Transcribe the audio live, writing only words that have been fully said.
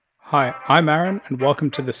Hi, I'm Aaron, and welcome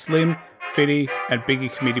to the Slim, Fitty, and Biggie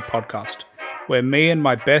Committee podcast, where me and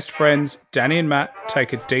my best friends, Danny and Matt,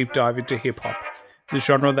 take a deep dive into hip-hop, the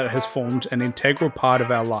genre that has formed an integral part of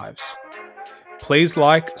our lives. Please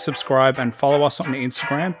like, subscribe, and follow us on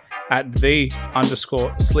Instagram at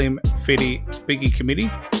 _Slim, Fitty, Biggie Committee,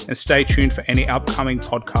 and stay tuned for any upcoming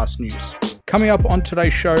podcast news. Coming up on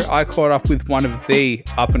today's show, I caught up with one of the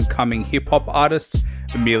up-and-coming hip-hop artists,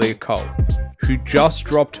 Amelia Cole, who just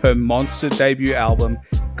dropped her monster debut album,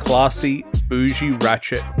 Classy Bougie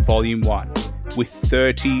Ratchet Volume 1, with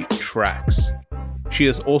 30 tracks. She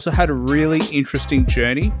has also had a really interesting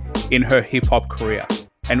journey in her hip-hop career,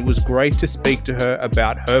 and it was great to speak to her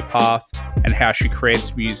about her path and how she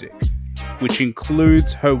creates music, which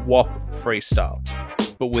includes her WAP freestyle.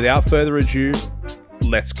 But without further ado,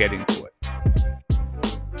 let's get into it.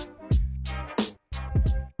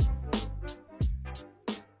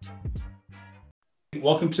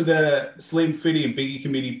 Welcome to the Slim, Fitty and Biggie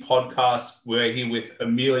Committee podcast. We're here with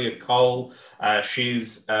Amelia Cole.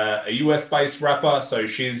 She's a US-based rapper, so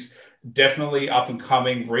she's definitely up and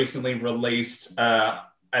coming. Recently released an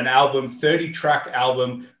album, 30-track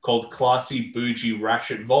album called Classy Bougie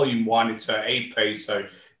Ratchet Volume 1. It's her EP, so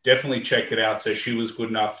definitely check it out. So she was good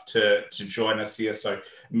enough to join us here. So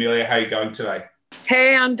Amelia, how are you going today?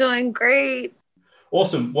 Hey, I'm doing great.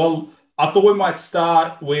 Awesome. Well, I thought we might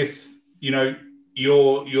start with,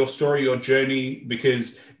 your story, your journey,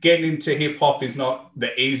 because getting into hip hop is not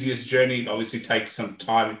the easiest journey. It obviously takes some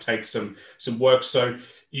time. It takes some work. So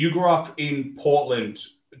you grew up in Portland.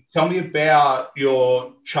 Tell me about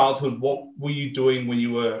your childhood. What were you doing when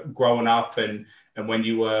you were growing up and when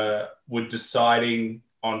you were deciding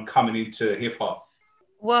on coming into hip hop?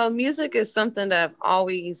 Well, music is something that I've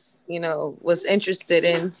always, was interested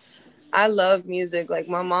in. I love music. Like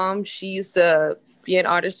my mom, she used to be an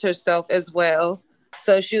artist herself as well.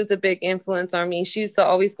 So she was a big influence on me. She used to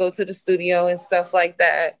always go to the studio and stuff like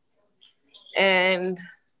that. And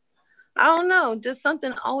I don't know, just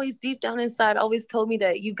something always deep down inside always told me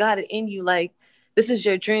that you got it in you. Like, this is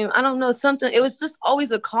your dream. I don't know, something. It was just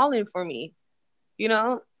always a calling for me,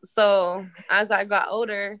 So as I got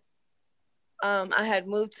older, I had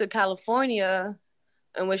moved to California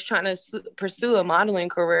and was trying to pursue a modeling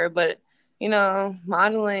career. But,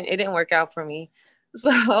 modeling, it didn't work out for me. So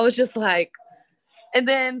I was just like, and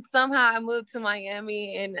then somehow I moved to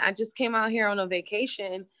Miami and I just came out here on a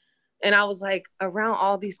vacation and I was like around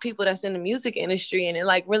all these people that's in the music industry. And it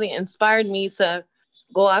like really inspired me to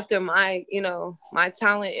go after my, my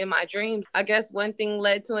talent and my dreams. I guess one thing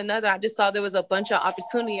led to another. I just saw there was a bunch of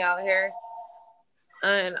opportunity out here.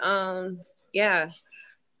 And yeah.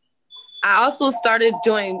 I also started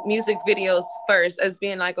doing music videos first as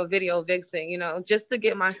being like a video vixen, just to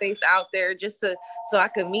get my face out there, so I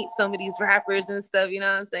could meet some of these rappers and stuff, you know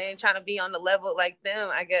what I'm saying? Trying to be on the level like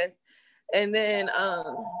them, I guess. And then,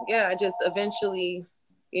 I just eventually,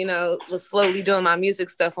 was slowly doing my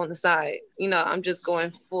music stuff on the side. I'm just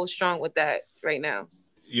going full strong with that right now.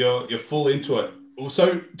 You're full into it.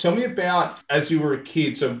 So tell me about, as you were a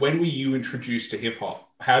kid, so when were you introduced to hip hop?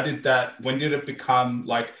 When did it become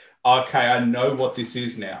like, okay, I know what this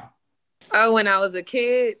is now? Oh, when I was a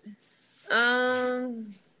kid?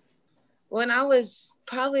 When I was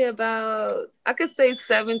probably about, I could say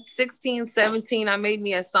 16, 17, I made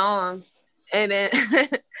me a song. And then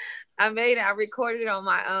I recorded it on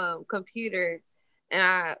my computer. And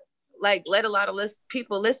I let a lot of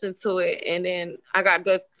people listen to it. And then I got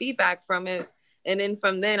good feedback from it. And then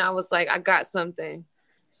from then I was like, I got something.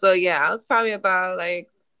 So yeah, I was probably about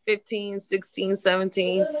 15, 16,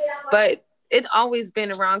 17, but it always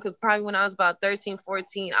been around because probably when I was about 13,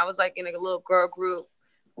 14, I was in a little girl group,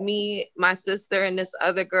 me, my sister, and this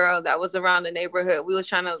other girl that was around the neighborhood. We was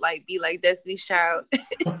trying to be like Destiny's Child.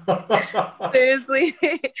 Seriously.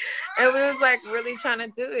 And we was really trying to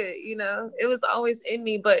do it, it was always in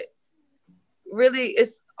me, but really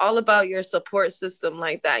it's all about your support system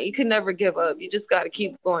like that. You can never give up. You just got to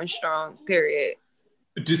keep going strong, period.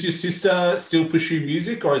 Does your sister still pursue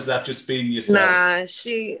music, or has that just been yourself? Nah,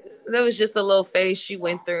 that was just a little phase she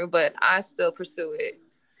went through, but I still pursue it.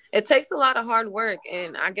 It takes a lot of hard work,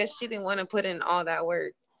 and I guess she didn't want to put in all that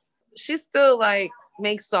work. She still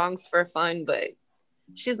makes songs for fun, but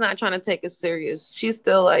she's not trying to take it serious. She's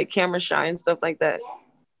still camera shy and stuff like that.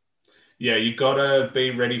 Yeah, you gotta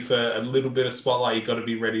be ready for a little bit of spotlight. You gotta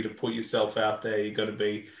be ready to put yourself out there. You gotta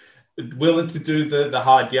be willing to do the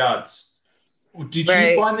hard yards. Did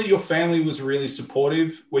you find that your family was really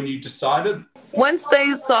supportive when you decided? Once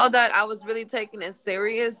they saw that I was really taking it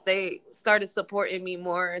serious, they started supporting me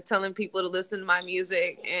more, telling people to listen to my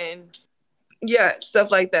music and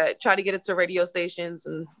stuff like that. Try to get it to radio stations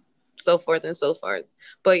and so forth and so forth.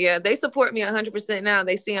 But yeah, they support me 100% now.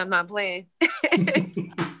 They see I'm not playing.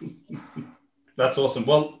 That's awesome.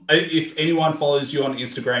 Well, if anyone follows you on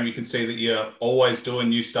Instagram, you can see that you're always doing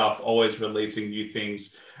new stuff, always releasing new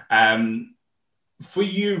things. For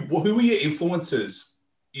you, who are your influences?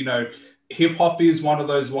 You know, hip hop is one of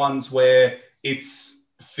those ones where it's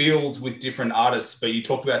filled with different artists, but you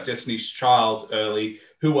talked about Destiny's Child early.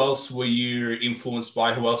 Who else were you influenced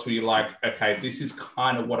by? Who else were you like, okay, this is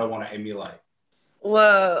kind of what I want to emulate?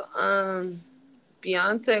 Well,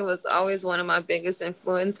 Beyonce was always one of my biggest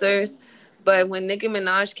influencers. But when Nicki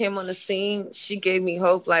Minaj came on the scene, she gave me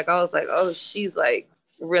hope. Like, I was like, oh, she's like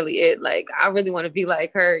really it. Like, I really want to be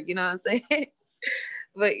like her. You know what I'm saying?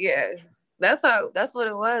 But yeah, that's what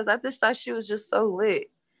it was. I just thought she was just so lit.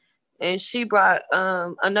 And she brought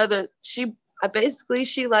she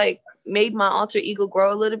like made my alter ego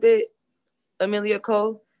grow a little bit. Amelia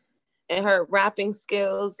Cole and her rapping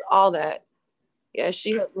skills, all that. Yeah,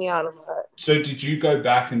 she helped me out a lot. So did you go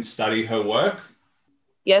back and study her work?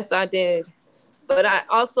 Yes, I did. But I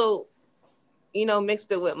also,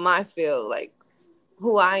 mixed it with my feel, like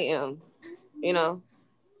who I am, you know.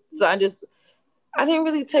 So I didn't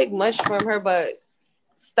really take much from her, but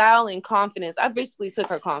style and confidence. I basically took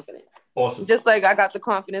her confidence. Awesome. Just like I got the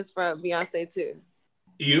confidence from Beyonce too.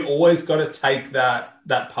 You always got to take that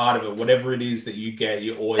part of it, whatever it is that you get.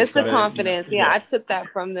 You always it's the confidence. Yeah, I took that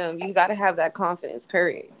from them. You got to have that confidence.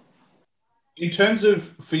 Period. In terms of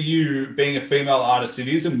for you being a female artist, it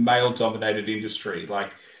is a male-dominated industry.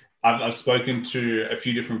 Like I've spoken to a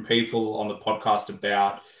few different people on the podcast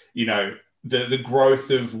about, the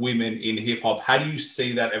growth of women in hip hop. How do you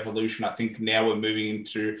see that evolution? I think now we're moving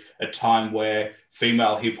into a time where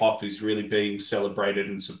female hip hop is really being celebrated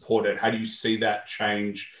and supported. How do you see that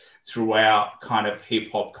change throughout kind of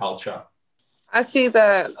hip hop culture? I see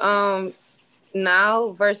that now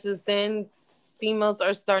versus then, females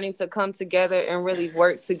are starting to come together and really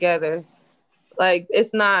work together. Like,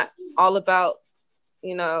 it's not all about,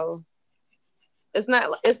 they're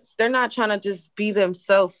not trying to just be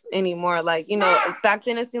themselves anymore. Like, back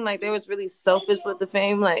then it seemed like they was really selfish with the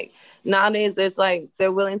fame. Like nowadays it's like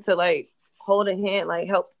they're willing to like hold a hand, like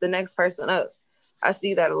help the next person up. I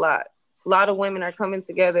see that a lot. A lot of women are coming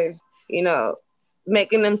together,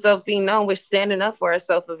 making themselves be known. We're standing up for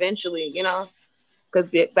ourselves eventually, because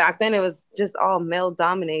back then it was just all male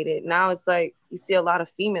dominated. Now it's like you see a lot of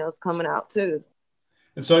females coming out too.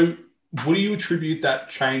 And so what do you attribute that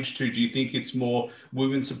change to? Do you think it's more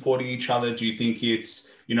women supporting each other? Do you think it's,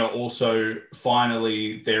 also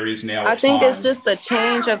finally there is now I think it's just the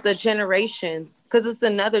change of the generation, because it's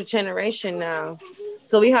another generation now.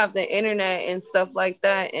 So we have the internet and stuff like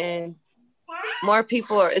that, and more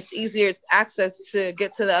people it's easier access to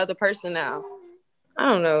get to the other person now. I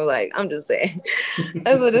don't know, like, I'm just saying.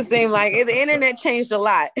 That's what it seemed like. The internet changed a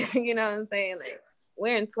lot. You know what I'm saying? Like,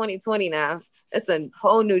 we're in 2020 now. It's a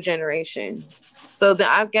whole new generation. So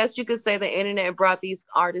I guess you could say the internet brought these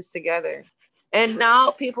artists together. And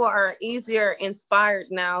now people are easier inspired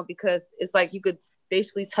now because it's like you could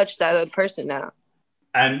basically touch that other person now.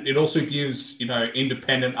 And it also gives,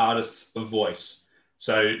 independent artists a voice.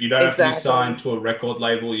 So you don't have to be signed to a record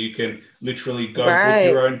label. You can literally go book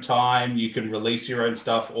your own time. You can release your own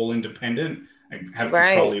stuff all independent and have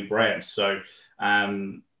control of your brand. So,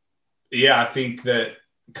 I think that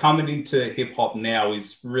coming into hip hop now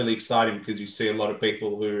is really exciting because you see a lot of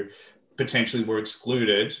people who potentially were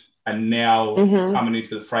excluded and now coming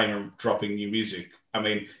into the frame and dropping new music. I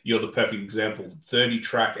mean, you're the perfect example.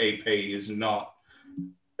 30-track EP is not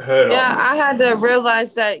heard of. Yeah, I had to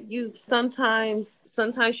realize that you sometimes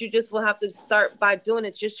you just will have to start by doing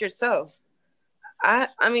it just yourself. I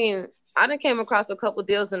mean, I done came across a couple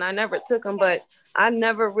deals and I never took them, but I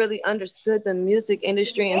never really understood the music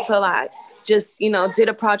industry until I just, did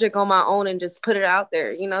a project on my own and just put it out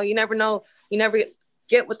there. You never know. You never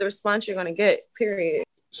get what the response you're going to get, period.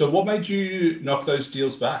 So what made you knock those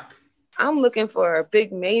deals back? I'm looking for a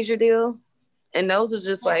big major deal. And those are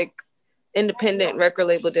just like independent record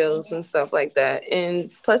label deals and stuff like that.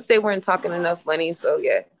 And plus they weren't talking enough money. So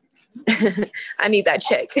yeah, I need that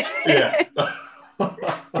check. Yeah.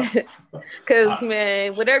 Because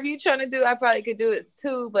man, whatever you're trying to do, I probably could do it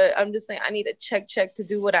too. But I'm just saying I need a check to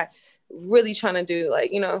do what I really trying to do.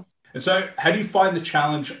 Like, And so how do you find the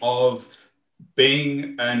challenge of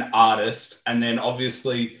being an artist and then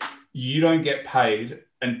obviously you don't get paid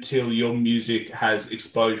until your music has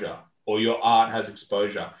exposure or your art has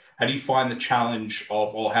exposure? How do you find the challenge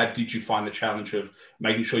or how did you find the challenge of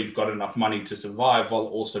making sure you've got enough money to survive while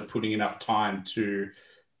also putting enough time to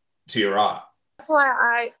your art?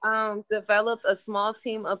 why I developed a small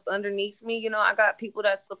team up underneath me. You know, I got people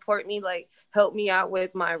that support me, like help me out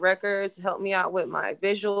with my records, help me out with my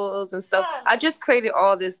visuals and stuff. I just created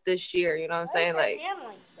all this year, you know what I'm saying? Like,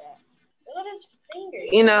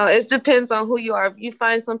 you know, it depends on who you are. If you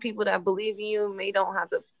find some people that believe in you, may don't have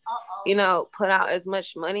to, you know, put out as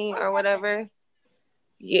much money or whatever.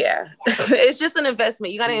 Yeah, it's just an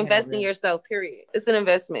investment. You got to invest in yourself, period. It's an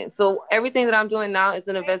investment. So everything that I'm doing now is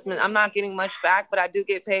an investment. I'm not getting much back, but I do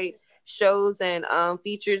get paid shows and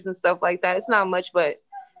features and stuff like that. It's not much, but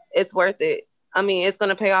it's worth it. I mean, it's going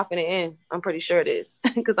to pay off in the end. I'm pretty sure it is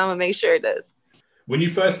because I'm going to make sure it does. When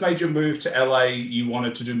you first made your move to LA, you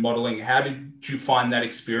wanted to do modeling. How did you find that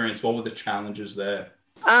experience? What were the challenges there?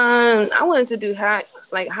 I wanted to do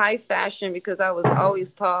high fashion because I was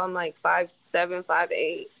always tall. I'm like 5'7",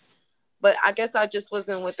 5'8". But I guess I just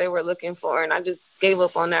wasn't what they were looking for, and I just gave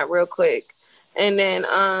up on that real quick. And then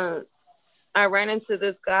I ran into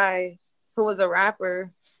this guy who was a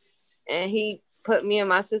rapper, and he put me and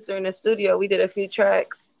my sister in the studio. We did a few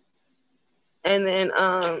tracks. And then,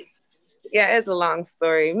 yeah, it's a long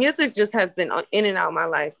story. Music just has been in and out of my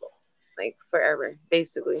life, like forever,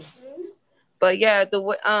 basically. But yeah,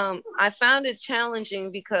 I found it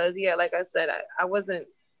challenging because, yeah, like I said,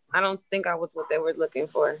 I don't think I was what they were looking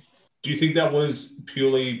for. Do you think that was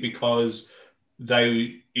purely because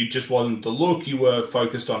it just wasn't the look, you were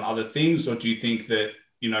focused on other things? Or do you think that,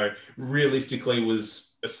 you know, realistically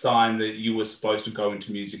was a sign that you were supposed to go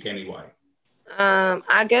into music anyway?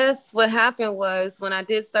 I guess what happened was when I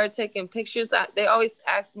did start taking pictures, they always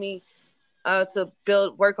asked me to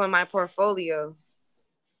work on my portfolio.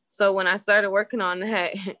 So when I started working on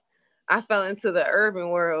that, I fell into the urban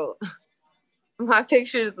world. My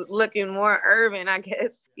pictures looking more urban, I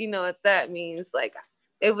guess. You know what that means. Like,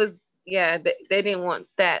 it was, yeah, they didn't want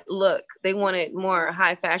that look. They wanted more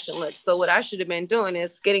high fashion look. So what I should have been doing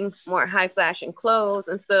is getting more high fashion clothes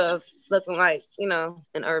instead of looking like, you know,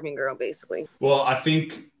 an urban girl, basically. Well, I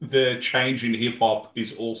think the change in hip hop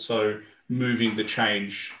is also moving the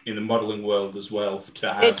change in the modeling world as well.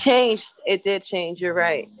 It changed. It did change. You're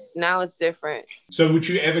right. Now it's different. So would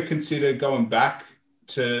you ever consider going back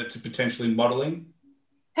to potentially modeling?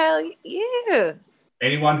 Hell yeah.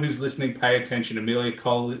 Anyone who's listening, pay attention. Amelia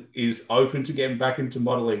Cole is open to getting back into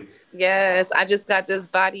modeling. Yes, I just got this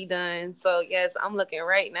body done. So yes, I'm looking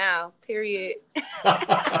right now, period.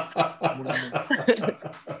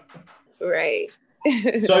 Right.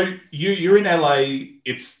 So you're in LA,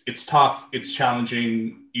 it's tough, it's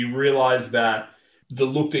challenging. You realize that the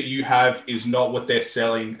look that you have is not what they're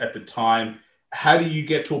selling at the time. How do you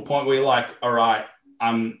get to a point where you're like, all right,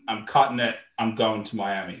 I'm cutting it, I'm going to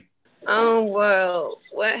Miami? Well,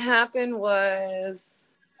 what happened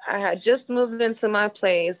was I had just moved into my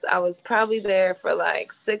place. I was probably there for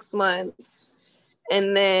like 6 months.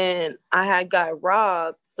 And then I had got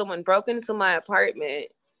robbed. Someone broke into my apartment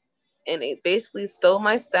and they basically stole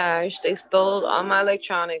my stash. They stole all my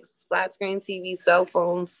electronics, flat screen TV, cell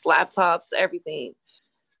phones, laptops, everything.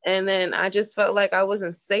 And then I just felt like I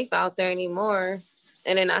wasn't safe out there anymore.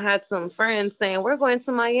 And then I had some friends saying, we're going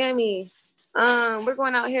to Miami. We're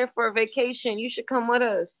going out here for a vacation. You should come with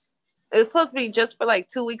us. It was supposed to be just for like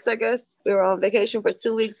 2 weeks, I guess. We were on vacation for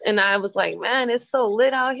 2 weeks. And I was like, man, it's so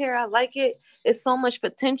lit out here. I like it. It's so much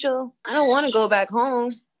potential. I don't want to go back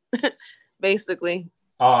home, basically.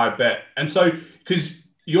 Oh, I bet. And so, because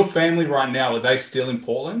your family right now, are they still in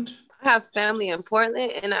Portland? I have family in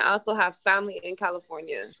Portland, and I also have family in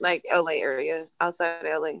California, like LA area, outside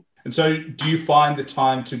LA. And so do you find the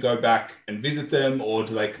time to go back and visit them, or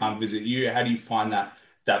do they come visit you? How do you find that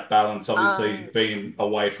balance, obviously, being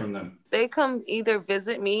away from them? They come either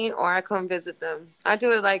visit me or I come visit them. I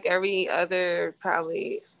do it like every other,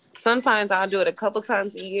 probably. Sometimes I'll do it a couple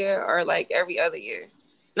times a year or like every other year.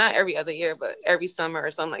 Not every other year, but every summer or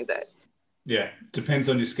something like that. Yeah, depends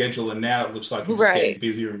on your schedule. And now it looks like it's getting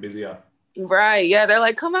busier and busier. Right. Yeah, they're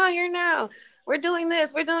like, come out here now. We're doing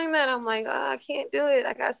this. We're doing that. I'm like, I can't do it.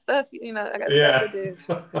 I got stuff, I got stuff to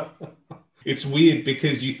do. It's weird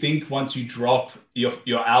because you think once you drop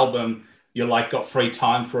your album, you're like got free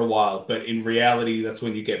time for a while. But in reality, that's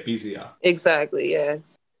when you get busier. Exactly, yeah.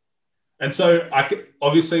 And so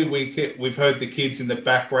obviously we've heard the kids in the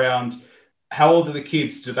background. How old are the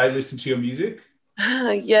kids? Do they listen to your music?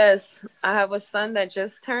 Yes, I have a son that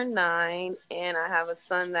just turned 9, and I have a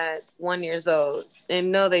son that's 1 year old.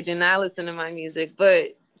 And no, they do not listen to my music,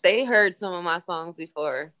 but they heard some of my songs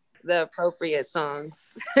before, the appropriate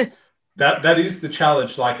songs. That is the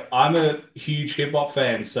challenge. Like, I'm a huge hip hop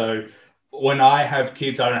fan, so when I have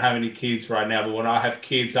kids, I don't have any kids right now, but when I have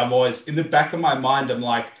kids, I'm always in the back of my mind, I'm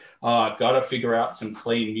like, oh, I got to figure out some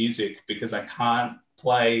clean music because I can't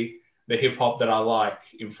play the hip hop that I like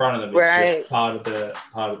in front of them. It's just part of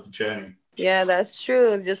the journey. Yeah, that's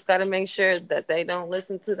true. Just got to make sure that they don't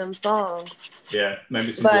listen to them songs. Yeah,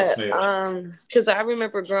 maybe some Will Smith. Because I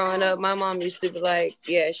remember growing up, my mom used to be like,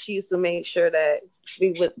 yeah, she used to make sure that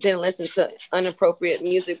we didn't listen to inappropriate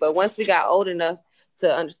music. But once we got old enough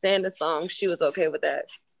to understand the song, she was okay with that.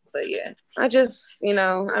 But yeah, I just, I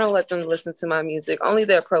don't let them listen to my music, only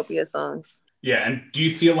the appropriate songs. Yeah, and do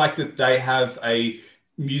you feel like that they have a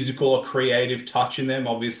musical or creative touch in them?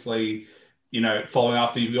 Obviously, following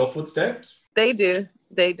after your footsteps? They do.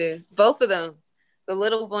 Both of them. The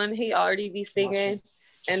little one, he already be singing.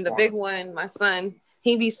 And the big one, my son,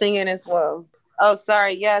 he be singing as well. Oh,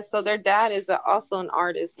 sorry. Yeah, so their dad is also an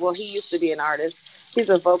artist. Well, he used to be an artist. He's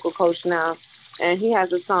a vocal coach now. And he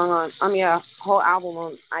has a whole album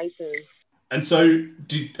on iTunes. And so,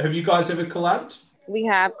 have you guys ever collabed? We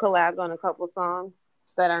have collabed on a couple songs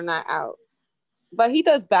that are not out. But he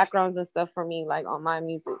does backgrounds and stuff for me, like on my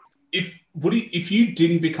music. If you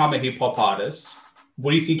didn't become a hip hop artist,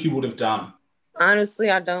 what do you think you would have done? Honestly,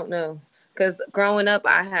 I don't know. Because growing up,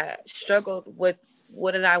 I had struggled with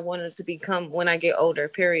what did I want to become when I get older,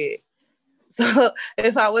 period. So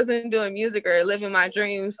if I wasn't doing music or living my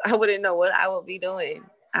dreams, I wouldn't know what I would be doing.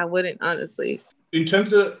 I wouldn't, honestly. In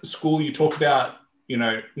terms of school, you talk about,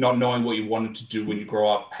 not knowing what you wanted to do when you grow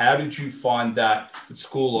up. How did you find that at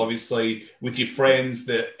school? Obviously, with your friends,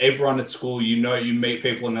 that everyone at school, you meet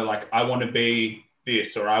people and they're like, I want to be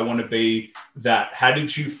this or I want to be that. How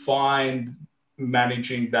did you find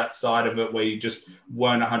managing that side of it where you just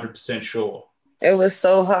weren't 100% sure? It was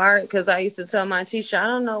so hard because I used to tell my teacher, I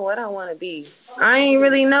don't know what I want to be. I ain't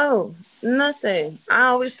really know nothing. I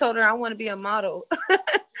always told her I want to be a model.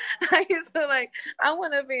 I used to I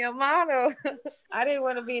want to be a model. I didn't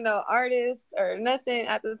want to be no artist or nothing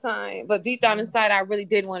at the time. But deep down inside, I really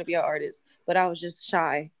did want to be an artist. But I was just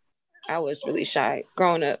shy. I was really shy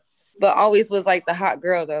growing up. But always was like the hot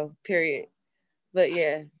girl though, period. But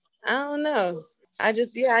yeah, I don't know. I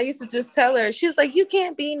used to just tell her, she was like, you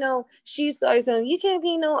can't be she's always telling me, you can't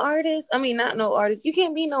be no artist. I mean, not no artist. You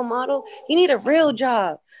can't be no model. You need a real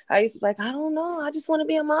job. I used to be like, I don't know. I just want to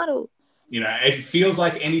be a model. It feels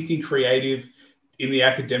like anything creative in the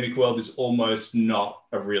academic world is almost not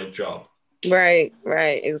a real job. Right,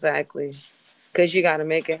 exactly. Because you got to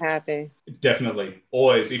make it happen. Definitely.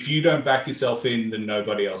 Always. If you don't back yourself in, then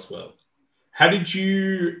nobody else will. How did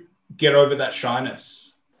you get over that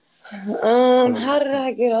shyness? How did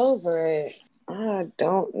I get over it? I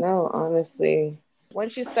don't know, honestly.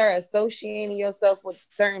 Once you start associating yourself with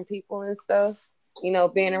certain people and stuff,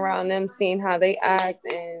 being around them, seeing how they act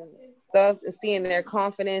and stuff, and seeing their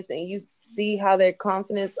confidence, and you see how their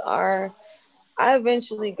confidence are, I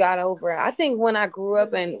eventually got over it. I think when I grew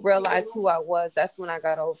up and realized who I was, that's when I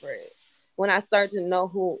got over it. When I started to know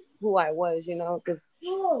who I was, because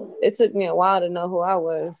it took me a while to know who I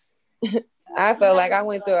was. I felt like I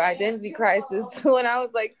went through an identity crisis when I was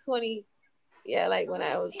 20. Yeah, when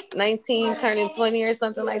I was 19, turning 20 or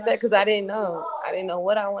something like that, because I didn't know. I didn't know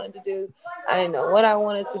what I wanted to do. I didn't know what I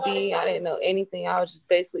wanted to be. I didn't know anything. I was just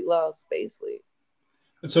basically lost,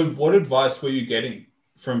 And so what advice were you getting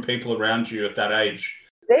from people around you at that age?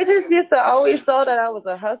 They just used to always saw that I was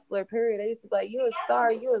a hustler, period. They used to be like, you a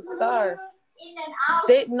star.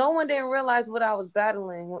 No one didn't realize what I was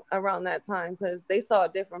battling around that time because they saw a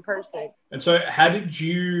different person. And so how did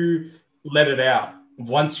you let it out?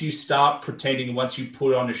 Once you start pretending, once you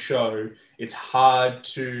put on a show, it's hard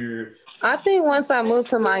to... I think once I moved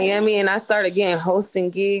to Miami and I started getting hosting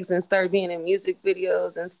gigs and started being in music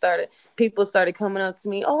videos and people started coming up to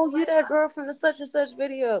me, oh, you that girl from the such and such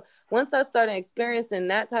video. Once I started experiencing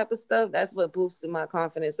that type of stuff, that's what boosted my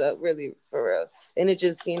confidence up, really, for real. And it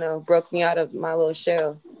just, broke me out of my little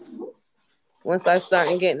shell. Once I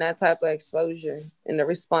started getting that type of exposure and the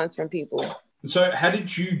response from people. So how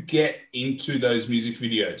did you get into those music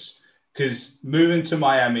videos? Because moving to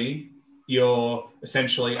Miami, you're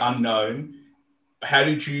essentially unknown. How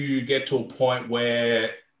did you get to a point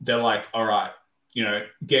where they're like, all right,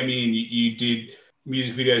 get me in? You did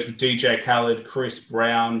music videos with DJ Khaled, Chris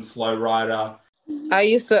Brown, Flo Rida. I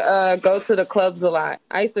used to go to the clubs a lot.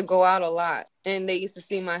 I used to go out a lot and they used to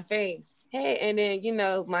see my face. Hey, and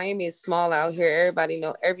then, Miami is small out here. Everybody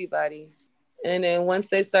know everybody. And then once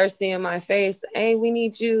they start seeing my face, hey, we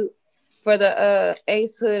need you for the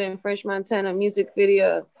Ace Hood and French Montana music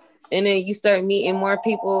video. And then you start meeting more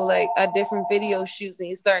people at different video shoots and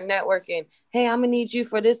you start networking. Hey, I'm going to need you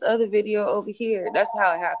for this other video over here. That's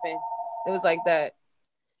how it happened. It was like that.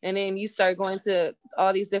 And then you start going to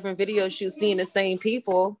all these different video shoots, seeing the same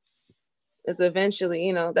people. It's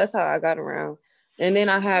eventually, that's how I got around. And then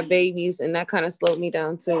I had babies, and that kind of slowed me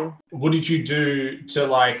down too. What did you do to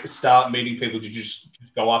like start meeting people? Did you just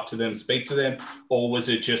go up to them, speak to them? Or was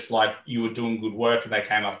it just like you were doing good work and they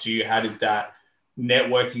came up to you? How did that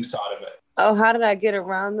networking side of it? Oh, how did I get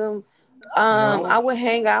around them? I would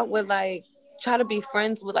hang out with try to be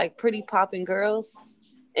friends with pretty popping girls,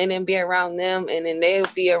 and then be around them, and then they'll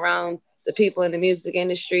be around the people in the music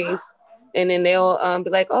industries, and then they'll be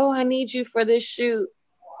like, oh, I need you for this shoot,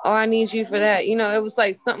 or I need you for that. It was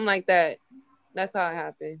like something like that. That's how it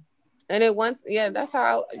happened. And then that's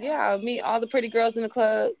how I meet all the pretty girls in the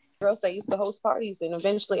club, girls that used to host parties, and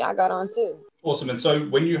eventually I got on too. Awesome. And so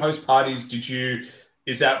when you host parties,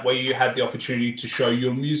 is that where you had the opportunity to show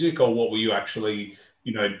your music, or what were you actually,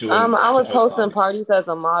 doing? I was hosting parties as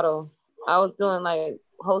a model. I was doing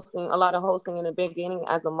a lot of hosting in the beginning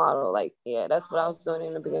as a model. That's what I was doing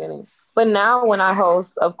in the beginning. But now when I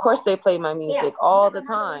host, of course they play my music all the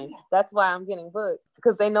time. That's why I'm getting booked,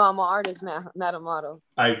 because they know I'm an artist now, not a model.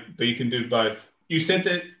 But you can do both. You said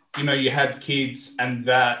that, you had kids and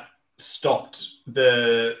that stopped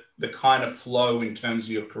the kind of flow in terms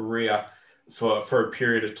of your career for a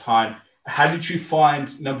period of time. How did you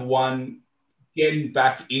find, number one, getting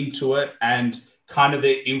back into it, and kind of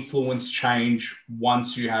the influence change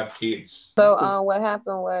once you have kids? So what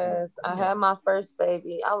happened was I had my first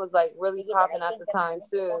baby. I was really popping at the time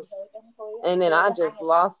too. And then I just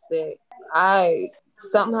lost it. I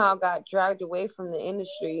somehow got dragged away from the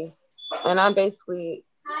industry, and I basically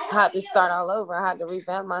had to start all over. I had to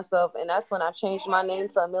revamp myself. And that's when I changed my name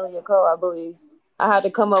to Amelia Cole, I believe. I had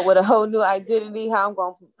to come up with a whole new identity, how I'm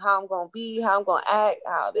gonna be, how I'm gonna act,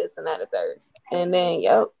 how this and that and third. And then,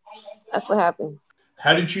 that's what happened.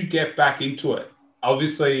 How did you get back into it?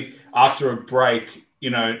 Obviously, after a break,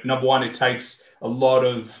 number one, it takes a lot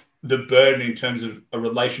of the burden in terms of a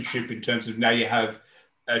relationship, in terms of now you have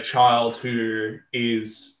a child who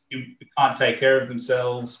can't take care of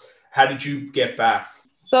themselves. How did you get back?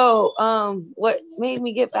 So what made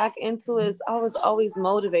me get back into it is I was always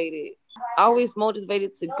motivated.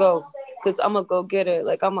 To go, because I'm a go-getter.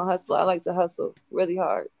 I'm a hustler. I like to hustle really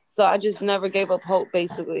hard. So I just never gave up hope,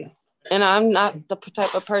 basically. And I'm not the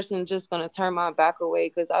type of person just going to turn my back away,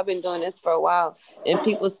 because I've been doing this for a while, and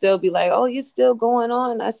people still be like, oh, you're still going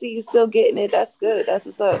on. I see you still getting it. That's good. That's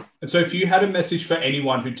what's up. And so if you had a message for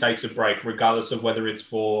anyone who takes a break, regardless of whether it's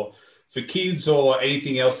for kids or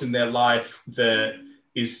anything else in their life that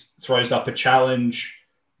throws up a challenge,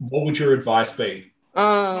 what would your advice be?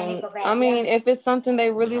 I mean, if it's something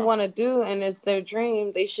they really want to do and it's their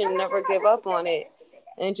dream, they should never give up on it,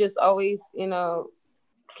 and just always,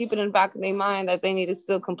 keep it in the back of their mind that they need to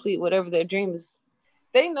still complete whatever their dream is.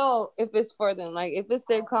 They know if it's for them. If it's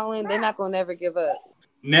their calling, they're not going to never give up.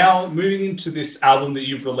 Now, moving into this album that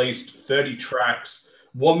you've released, 30 tracks,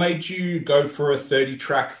 what made you go for a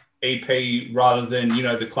 30-track EP rather than,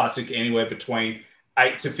 the classic anywhere between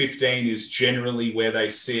 8 to 15 is generally where they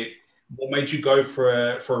sit? What made you go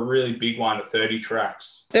for a really big one of 30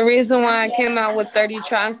 tracks? The reason why I came out with 30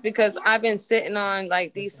 tracks, because I've been sitting on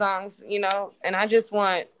these songs, and I just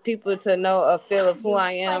want people to know a feel of who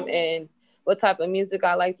I am and what type of music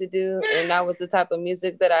I like to do. And that was the type of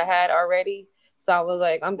music that I had already. So I was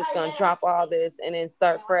like, I'm just going to drop all this and then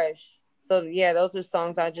start fresh. So yeah, those are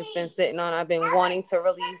songs I've just been sitting on. I've been wanting to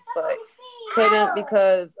release, but couldn't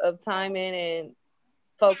because of timing and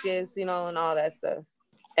focus, and all that stuff.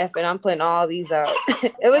 And I'm putting all these out.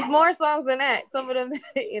 It was more songs than that. Some of them,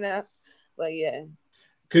 but yeah.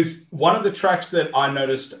 Because one of the tracks that I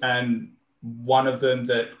noticed, and one of them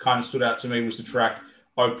that kind of stood out to me, was the track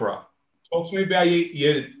Oprah. Talk to me about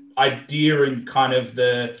your idea and kind of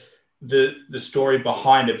the story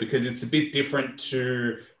behind it, because it's a bit different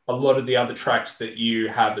to a lot of the other tracks that you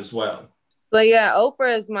have as well. So yeah,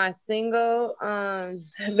 Oprah is my single.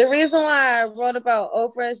 The reason why I wrote about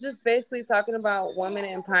Oprah is just basically talking about women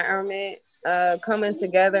empowerment, coming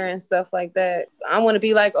together and stuff like that. I want to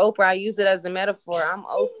be like Oprah. I use it as a metaphor. I'm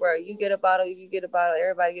Oprah. You get a bottle, you get a bottle,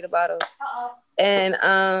 everybody get a bottle. And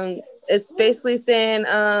it's basically saying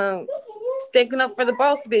sticking up for the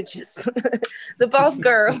boss bitches, the boss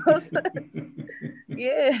girls.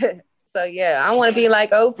 Yeah. So yeah, I want to be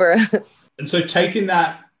like Oprah. And so taking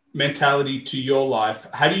that mentality to your life,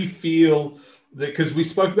 how do you feel that, because we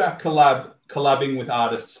spoke about collabing with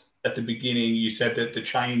artists at the beginning, you said that the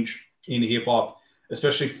change in hip-hop,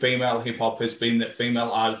 especially female hip-hop, has been that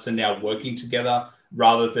female artists are now working together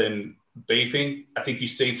rather than beefing. I think you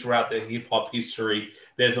see throughout the hip-hop history,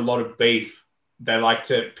 there's a lot of beef. They like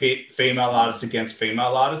to pit female artists against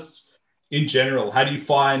female artists. In general, how do you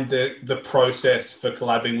find the process for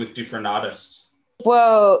collabing with different artists?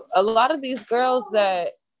 Well, a lot of these girls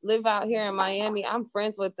that live out here in Miami, I'm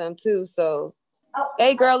friends with them too. So,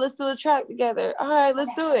 hey, girl, let's do a track together. All right,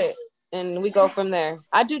 let's do it. And we go from there.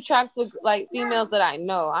 I do tracks with like females that I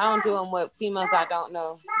know. I don't do them with females I don't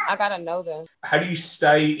know. I gotta know them. How do you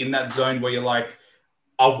stay in that zone where you're like,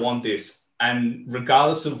 I want this, and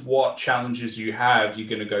regardless of what challenges you have, you're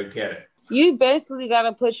gonna go get it? You basically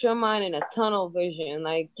gotta put your mind in a tunnel vision.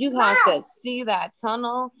 Like you have to see that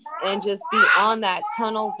tunnel and just be on that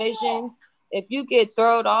tunnel vision. If you get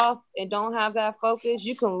thrown off and don't have that focus,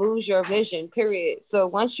 you can lose your vision, period. So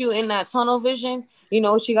once you in that tunnel vision, you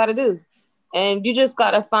know what you gotta do. And you just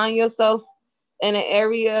gotta find yourself in an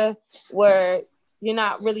area where you're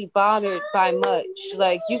not really bothered by much.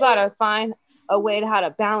 Like you gotta find a way to how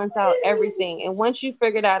to balance out everything. And once you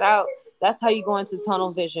figure that out, that's how you go into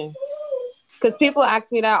tunnel vision. Because people ask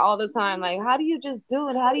me that all the time, like, how do you just do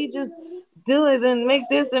it? How do you just do it and make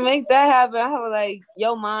this and make that happen? I was like,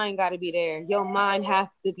 your mind got to be there. Your mind has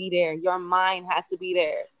to be there. Your mind has to be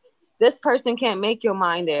there. This person can't make your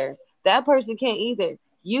mind there. That person can't either.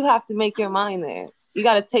 You have to make your mind there. You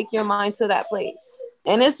got to take your mind to that place.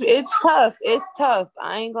 And it's tough. It's tough.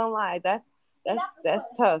 I ain't gonna lie. That's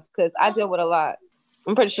tough because I deal with a lot.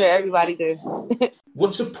 I'm pretty sure everybody do.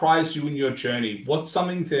 What surprised you in your journey? What's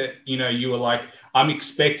something that, you were like, I'm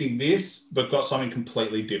expecting this, but got something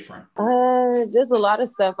completely different? There's a lot of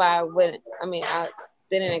stuff I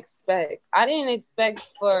didn't expect. I didn't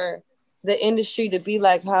expect for the industry to be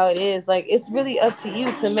like how it is. Like, it's really up to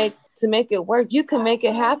you to make it work. You can make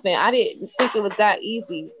it happen. I didn't think it was that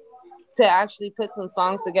easy to actually put some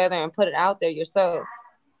songs together and put it out there yourself.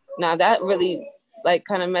 Now that really like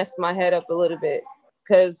kind of messed my head up a little bit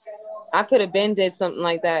because I could have been did something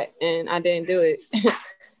like that and I didn't do it.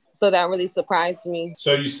 So that really surprised me.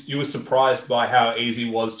 So you were surprised by how easy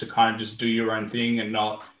it was to kind of just do your own thing and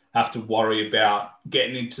not have to worry about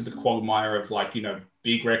getting into the quagmire of like,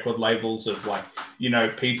 big record labels of like,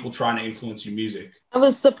 people trying to influence your music. I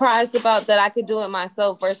was surprised about that I could do it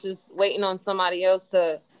myself versus waiting on somebody else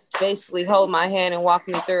to basically hold my hand and walk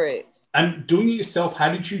me through it. And doing it yourself,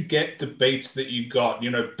 how did you get the beats that you got?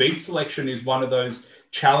 Beat selection is one of those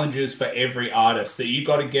challenges for every artist that you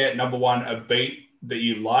got to get, number one, a beat that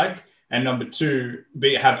you like, and number two,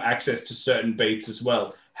 have access to certain beats as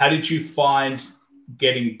well. How did you find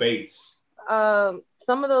getting beats?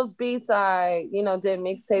 Some of those beats I, did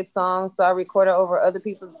mixtape songs, so I recorded over other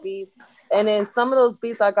people's beats. And then some of those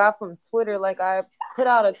beats I got from Twitter, like I put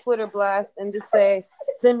out a Twitter blast and just say,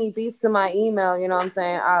 send me beats to my email, you know what I'm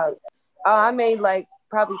saying? I made like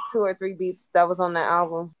probably 2 or 3 beats that was on that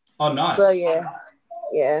album. Oh, nice. So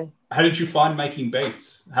yeah. How did you find making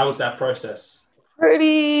beats? How was that process?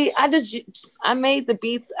 I made the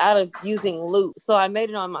beats out of using loops. So I made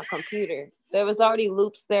it on my computer. There was already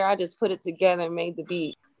loops there. I just put it together and made the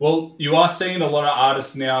beat. Well, you are seeing a lot of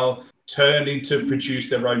artists now turn into produce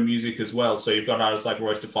their own music as well. So you've got artists like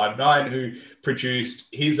Royce da 5'9" who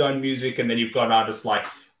produced his own music. And then you've got artists like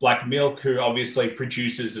Black Milk, who obviously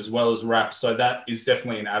produces as well as raps. So that is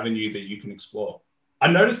definitely an avenue that you can explore. I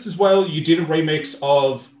noticed as well, you did a remix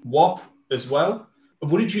of WAP as well.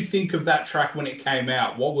 What did you think of that track when it came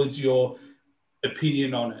out? What was your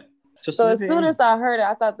opinion on it? So as soon as I heard it,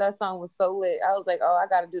 I thought that song was so lit. I was like, oh, I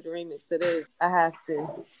got to do the remix to this. I have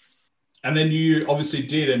to. And then you obviously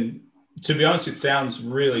did. And to be honest, it sounds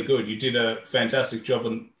really good. You did a fantastic job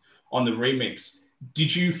on the remix.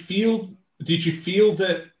 Did you feel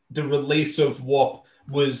that the release of WAP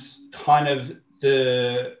was kind of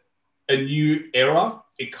a new era?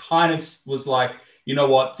 It kind of was like, you know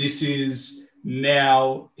what, this is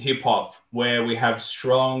now hip hop where we have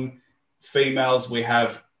strong females, we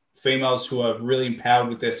have females who are really empowered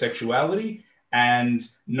with their sexuality and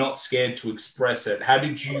not scared to express it. How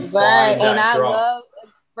did you find that and drop? I love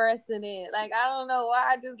expressing it. Like, I don't know why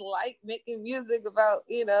I just like making music about,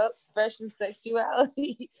 expressing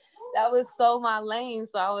sexuality. That was so my lane.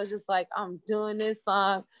 So I was just like, I'm doing this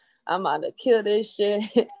song. I'm about to kill this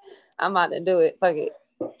shit. I'm about to do it. Fuck it.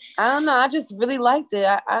 I don't know. I just really liked it.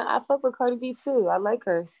 I fuck with Cardi B too. I like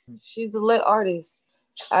her. She's a lit artist.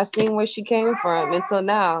 I seen where she came from until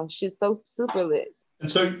now. She's so super lit.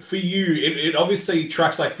 And so for you, it obviously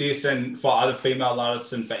tracks like this, and for other female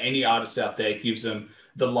artists and for any artists out there, it gives them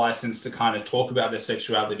the license to kind of talk about their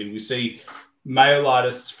sexuality. We see male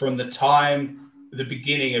artists from the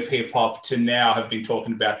beginning of hip hop to now have been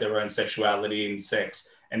talking about their own sexuality and sex.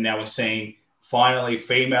 And now we're seeing finally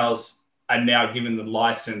females are now given the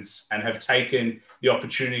license and have taken the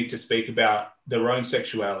opportunity to speak about their own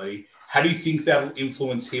sexuality. How do you think that will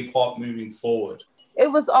influence hip hop moving forward?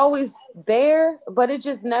 It was always there, but it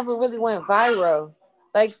just never really went viral.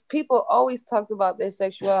 Like people always talked about their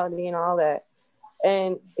sexuality and all that.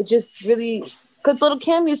 And it just really, because Little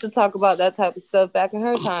Kim used to talk about that type of stuff back in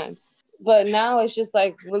her time. But now it's just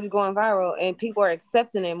like really going viral and people are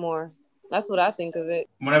accepting it more. That's what I think of it.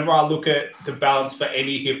 Whenever I look at the balance for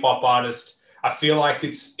any hip hop artist, I feel like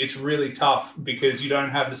it's really tough because you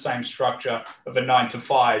don't have the same structure of a 9 to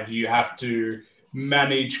 5. You have to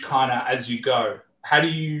manage kind of as you go. How do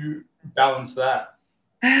you balance that?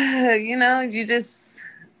 You just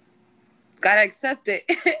gotta accept it.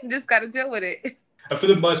 Just gotta deal with it. And for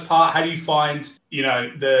the most part, how do you find,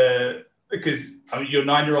 because your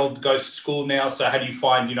 9-year-old goes to school now, so how do you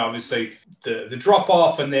find, obviously the drop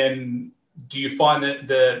off, and then do you find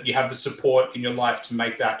that you have the support in your life to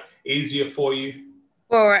make that easier for you?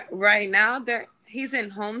 Well, right now he's in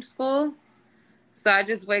homeschool, so I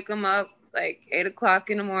just wake him up like 8 o'clock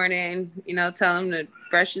in the morning. Tell him to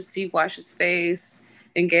brush his teeth, wash his face,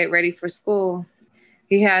 and get ready for school.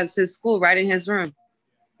 He has his school right in his room,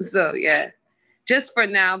 so yeah. Just for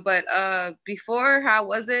now, but before, how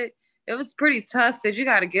was it? It was pretty tough because you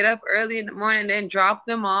got to get up early in the morning, then drop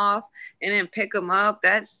them off, and then pick them up.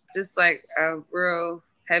 That's just like a real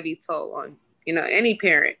heavy toll on any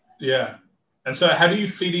parent. Yeah. And so, how do you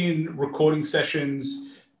fit in recording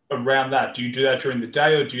sessions around that? Do you do that during the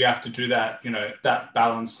day, or do you have to do that? That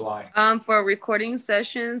balance, like. For recording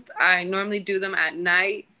sessions, I normally do them at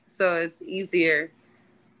night, so it's easier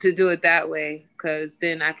to do it that way, because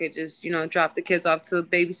then I could just drop the kids off to a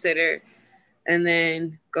babysitter and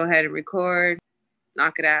then go ahead and record,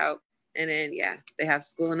 knock it out, and then they have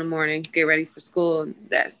school in the morning, get ready for school.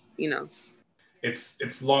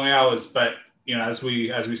 It's long hours, but as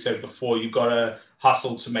we said before, you got to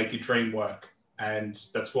hustle to make your dream work, and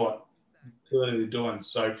that's what you're clearly doing.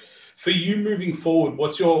 So for you moving forward,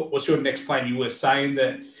 what's your next plan? You were saying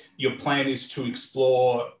that your plan is to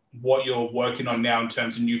explore what you're working on now in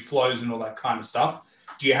terms of new flows and all that kind of stuff.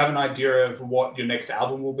 Do you have an idea of what your next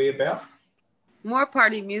album will be about? More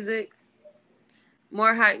party music,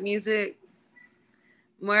 more hype music,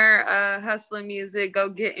 more hustling music, go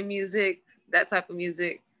getting music, that type of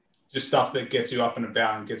music. Just stuff that gets you up and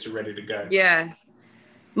about and gets you ready to go. Yeah.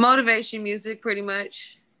 Motivation music, pretty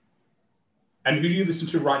much. And who do you listen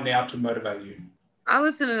to right now to motivate you? I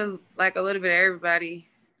listen to like a little bit of everybody.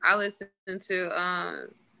 I listen to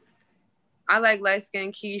I like Light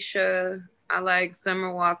Skin Keisha. I like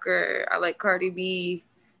Summer Walker. I like Cardi B.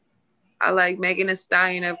 I like Megan Thee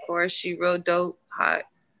Stallion, of course. She real dope, hot.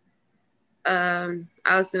 I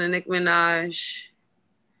listen to Nicki Minaj.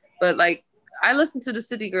 But like, I listen to the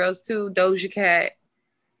City Girls too. Doja Cat,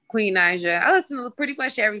 Queen Naija. I listen to pretty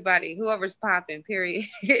much everybody, whoever's popping, period.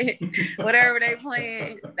 Whatever they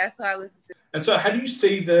playing, that's what I listen to. And so how do you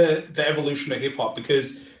see the evolution of hip hop?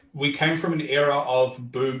 Because we came from an era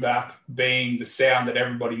of boom bap being the sound that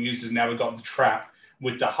everybody uses. Now we've got the trap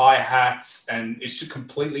with the hi-hats, and it's a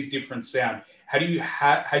completely different sound. How do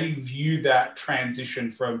you view that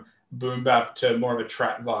transition from boom bap to more of a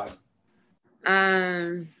trap vibe?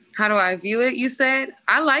 How do I view it? You said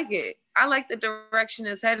I like it. I like the direction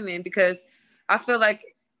it's heading in, because I feel like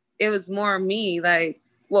it was more me, like,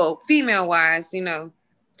 well, female wise,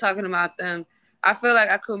 talking about them. I feel like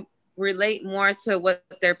I could relate more to what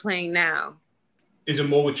they're playing now. Is it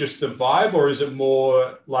more with just the vibe, or is it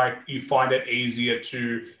more like you find it easier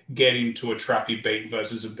to get into a trappy beat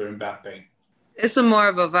versus a boom bap beat? It's more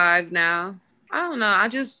of a vibe now. I don't know.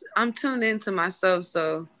 I'm tuned into myself.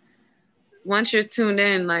 So once you're tuned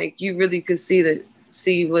in, like, you really could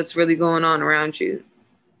see what's really going on around you.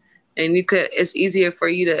 And it's easier for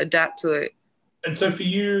you to adapt to it. And so for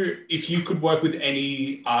you, if you could work with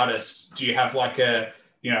any artist, do you have like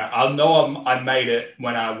I know I made it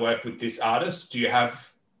when I work with this artist. Do you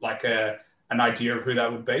have like an idea of who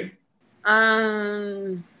that would be?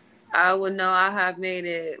 I would know I have made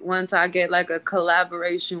it once I get like a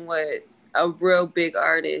collaboration with a real big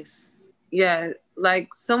artist. Yeah, like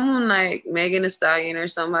someone like Megan Thee Stallion or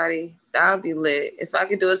somebody, that would be lit. If I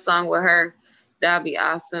could do a song with her, that would be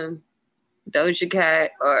awesome. Doja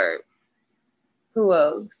Cat, or who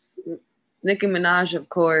else? Nicki Minaj, of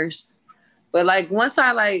course. But like once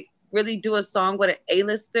I like really do a song with an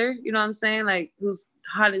A-lister, you know what I'm saying? Like who's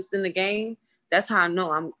hottest in the game, that's how I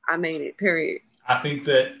know I made it, period. I think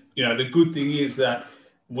that, the good thing is that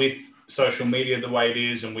with social media the way it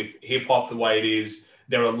is and with hip hop the way it is,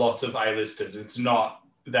 there are lots of A-listers. It's not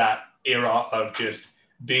that era of just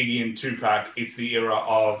Biggie and Tupac. It's the era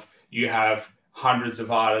of you have hundreds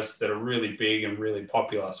of artists that are really big and really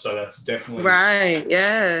popular. So that's definitely right.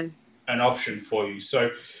 Yeah, an option for you.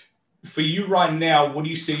 So for you right now, what do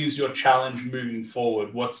you see as your challenge moving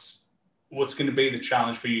forward? What's what's going to be the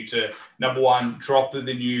challenge for you to, number one, drop a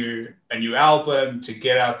new album, to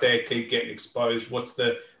get out there, keep getting exposed?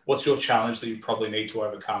 What's your challenge that you probably need to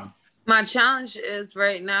overcome? My challenge is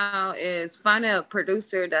right now is finding a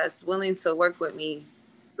producer that's willing to work with me.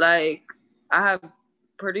 Like, I have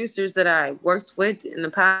producers that I worked with in the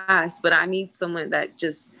past, but I need someone that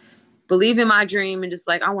just believe in my dream and just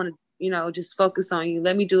like, I want to, just focus on you.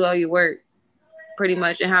 Let me do all your work pretty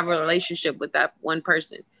much and have a relationship with that one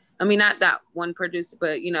person. I mean, not that one producer,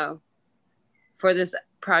 but, for this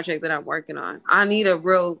project that I'm working on, I need a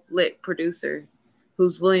real lit producer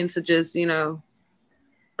who's willing to just,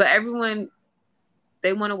 but everyone,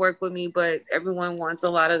 they want to work with me, but everyone wants a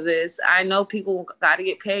lot of this. I know people got to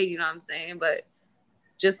get paid, you know what I'm saying? But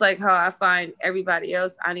just like how I find everybody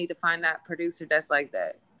else, I need to find that producer that's like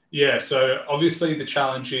that. Yeah, so obviously the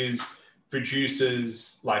challenge is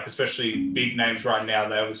producers, like especially big names right now,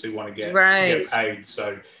 they obviously want to get paid.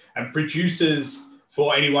 So, and producers,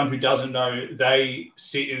 for anyone who doesn't know, they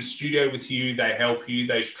sit in a studio with you, they help you,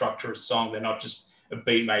 they structure a song. They're not just a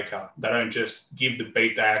beat maker. They don't just give the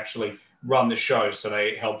beat, they actually run the show. So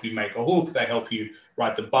they help you make a hook, they help you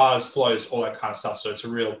write the bars, flows, all that kind of stuff. So it's a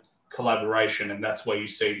real collaboration, and that's where you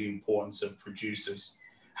see the importance of producers.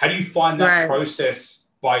 How do you find that process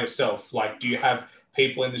by yourself? Like, do you have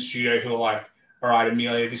people in the studio who are like, all right,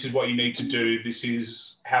 Amelia, this is what you need to do, this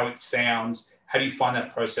is how it sounds? How do you find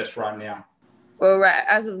that process right now? Well,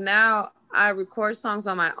 as of now, I record songs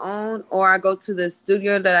on my own, or I go to the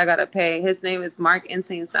studio that I gotta pay. His name is Mark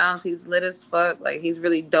Insane Sounds. He's lit as fuck. Like, he's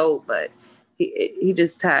really dope, but he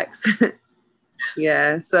just tax.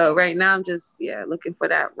 Yeah. So right now I'm just looking for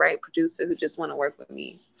that right producer who just want to work with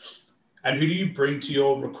me. And who do you bring to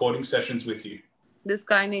your recording sessions with you? This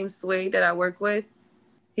guy named Sway that I work with.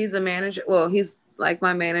 He's a manager. Well, he's like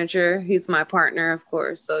my manager. He's my partner, of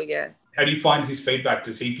course. So yeah. How do you find his feedback?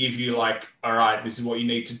 Does he give you like, all right, this is what you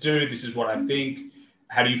need to do, this is what I think?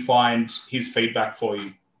 How do you find his feedback for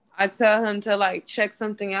you? I tell him to like check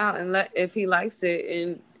something out and if he likes it.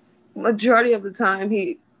 And majority of the time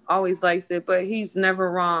he always likes it, but he's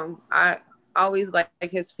never wrong. I always like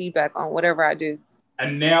his feedback on whatever I do.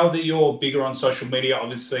 And now that you're bigger on social media,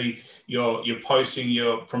 obviously you're posting,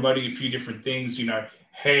 you're promoting a few different things,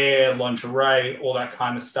 hair, lingerie, all that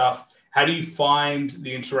kind of stuff. How do you find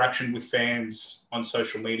the interaction with fans on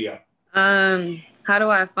social media? How do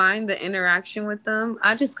I find the interaction with them?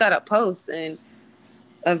 I just gotta post, and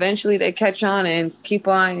eventually they catch on and keep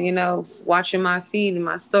on, watching my feed and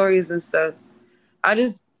my stories and stuff. I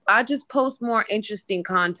just post more interesting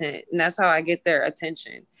content, and that's how I get their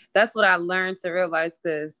attention. That's what I learned to realize,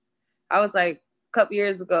 because I was like, a year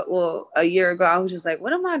ago, I was just like,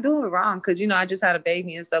 what am I doing wrong? Because, I just had a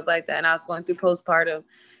baby and stuff like that, and I was going through postpartum,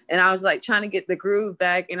 and I was like trying to get the groove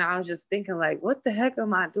back, and I was just thinking like, what the heck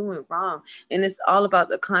am I doing wrong? And it's all about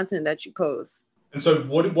the content that you post. And so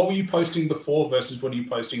what were you posting before versus what are you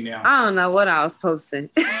posting now? I don't know what I was posting.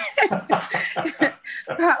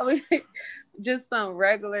 Probably just some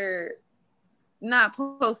regular, not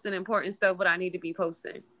posting important stuff, but I need to be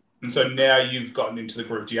posting. And so now you've gotten into the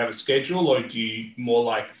groove. Do you have a schedule, or do you more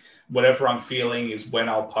like whatever I'm feeling is when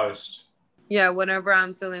I'll post? Yeah, whenever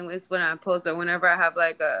I'm feeling is when I post, or whenever I have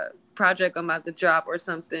like a project I'm about to drop or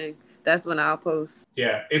something, that's when I'll post.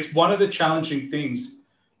 Yeah, it's one of the challenging things.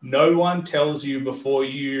 No one tells you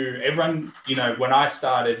everyone, when I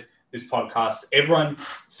started this podcast, everyone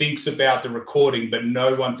thinks about the recording, but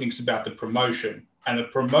no one thinks about the promotion. And the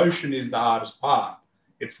promotion is the hardest part.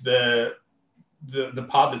 It's the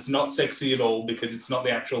part that's not sexy at all, because it's not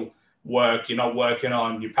the actual work. You're not working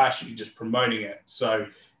on your passion, you're just promoting it. So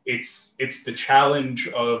it's the challenge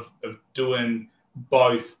of doing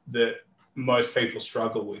both that most people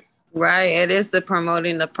struggle with. Right. It is the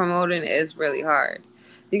promoting. The promoting is really hard.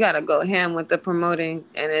 You got to go ham with the promoting,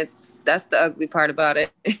 and that's the ugly part about it.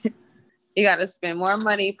 You got to spend more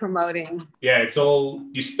money promoting. Yeah, it's all,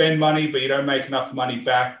 you spend money, but you don't make enough money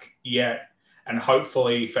back yet. And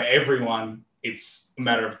hopefully for everyone, it's a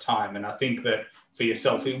matter of time. And I think that for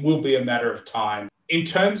yourself, it will be a matter of time. In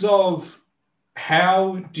terms of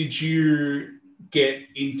how did you get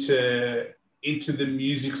into the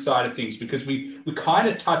music side of things? Because we kind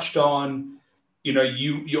of touched on,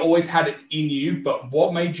 you always had it in you, but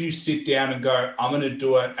what made you sit down and go, I'm going to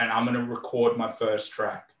do it and I'm going to record my first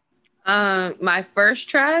track? My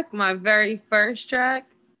very first track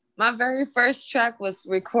was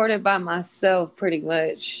recorded by myself pretty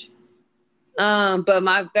much. But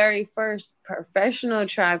my very first professional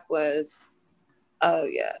track was,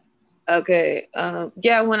 when I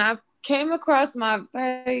came across my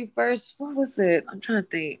very first, what was it? I'm trying to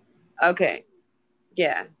think. Okay.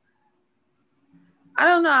 Yeah. I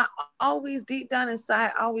don't know. I always deep down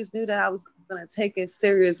inside, I always knew that I was gonna take it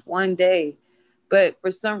serious one day. But for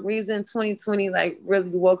some reason, 2020 like really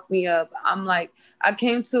woke me up. I'm like, I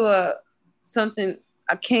came to something.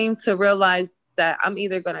 I came to realize that I'm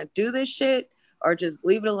either gonna do this shit or just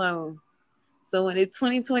leave it alone. So when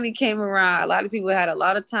 2020 came around, a lot of people had a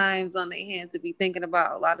lot of times on their hands to be thinking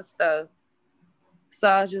about a lot of stuff. So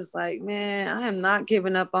I was just like, man, I am not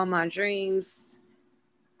giving up on my dreams.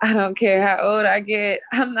 I don't care how old I get.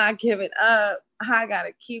 I'm not giving up. I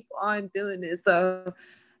gotta keep on doing this. So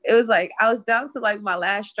it was like I was down to like my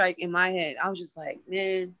last strike in my head. I was just like,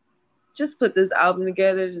 man, just put this album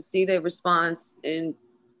together to see their response. And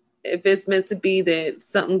if it's meant to be, then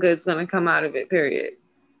something good's gonna come out of it, period.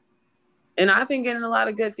 And I've been getting a lot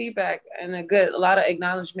of good feedback and a lot of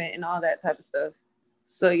acknowledgement and all that type of stuff.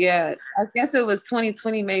 So yeah, I guess it was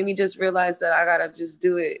 2020 made me just realize that I gotta just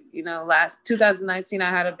do it. You know, last 2019 I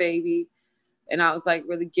had a baby and I was like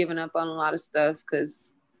really giving up on a lot of stuff because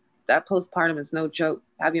that postpartum is no joke.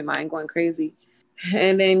 Have your mind going crazy.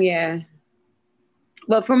 And then yeah.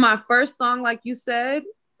 But for my first song, like you said,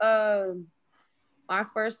 my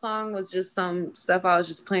first song was just some stuff I was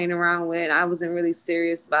just playing around with. I wasn't really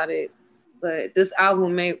serious about it. But this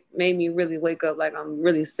album made me really wake up like I'm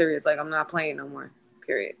really serious. Like I'm not playing no more.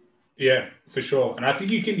 Period. Yeah, for sure. And I think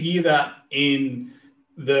you can hear that in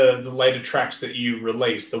the later tracks that you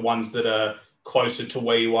release, the ones that are closer to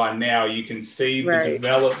where you are now. You can see the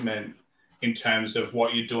development in terms of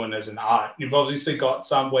what you're doing as an art. You've obviously got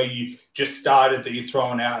some where you just started that you're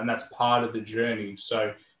throwing out, and that's part of the journey.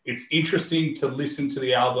 So it's interesting to listen to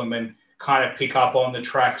the album and kind of pick up on the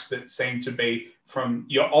tracks that seem to be from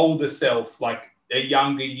your older self, like a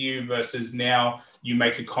younger you versus now you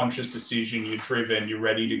make a conscious decision, you're driven, you're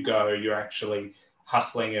ready to go, you're actually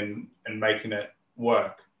hustling and making it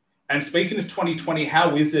work. And speaking of 2020,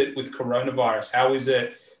 how is it with coronavirus? How is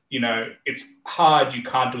it, you know, it's hard, you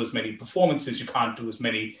can't do as many performances, you can't do as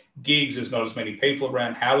many gigs, there's not as many people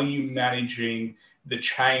around. How are you managing the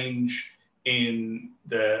change in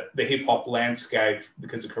the hip-hop landscape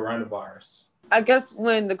because of coronavirus? I guess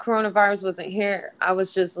when the coronavirus wasn't here, I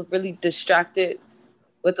was just really distracted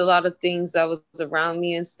with a lot of things that was around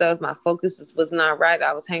me and stuff. My focus was not right.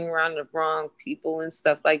 I was hanging around the wrong people and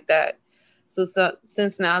stuff like that. So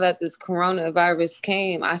since now that this coronavirus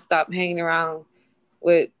came, I stopped hanging around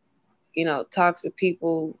with, you know, toxic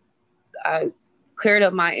people. I cleared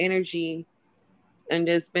up my energy and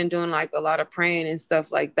just been doing like a lot of praying and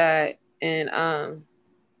stuff like that. And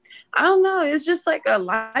I don't know, it's just like a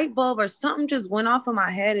light bulb or something just went off in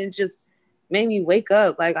my head and just made me wake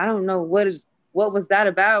up. Like, I don't know what was that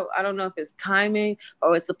about. I don't know if it's timing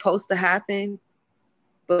or it's supposed to happen,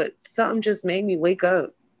 but something just made me wake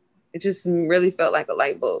up. It just really felt like a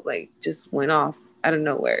light bulb, like just went off out of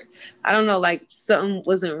nowhere. I don't know, like something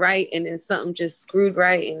wasn't right and then something just screwed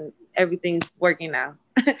right and everything's working now.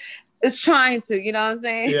 It's trying to, you know what I'm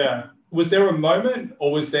saying? Yeah. Was there a moment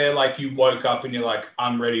or was there like you woke up and you're like,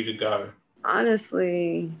 I'm ready to go?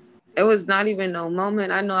 Honestly, it was not even no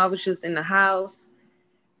moment. I know I was just in the house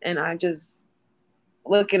and I just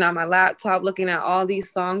looking at my laptop, looking at all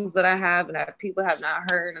these songs that I have and that people have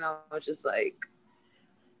not heard. And I was just like,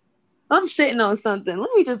 I'm sitting on something. Let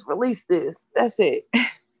me just release this. That's it.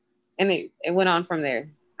 And it went on from there.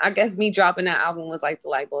 I guess me dropping that album was like the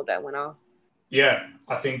light bulb that went off. Yeah,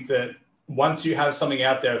 I think that once you have something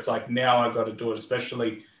out there, it's like, now I've got to do it,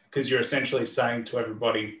 especially because you're essentially saying to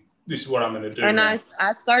everybody, this is what I'm going to do. And I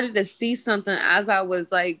started to see something as I was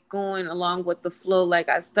like going along with the flow. Like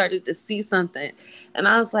I started to see something and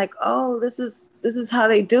I was like, oh, this is how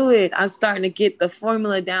they do it. I'm starting to get the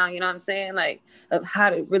formula down, you know what I'm saying? Like of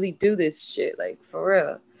how to really do this shit, like for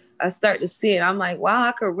real. I start to see it. I'm like, wow,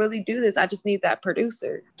 I could really do this. I just need that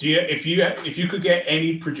producer. If you could get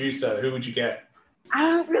any producer, who would you get? I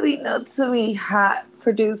don't really know too many hot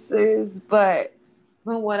producers, but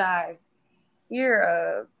from what I hear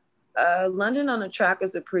of, London on the Track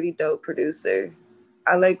is a pretty dope producer.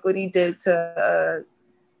 I like what he did to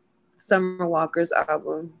Summer Walker's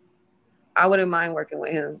album. I wouldn't mind working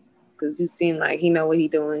with him because he seemed like he know what he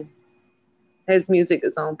doing. His music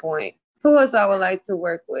is on point. Who else I would like to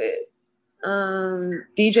work with?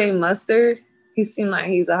 DJ Mustard. He seemed like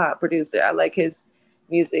he's a hot producer. I like his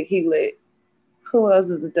music. He lit. Who else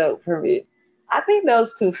is a dope for me? I think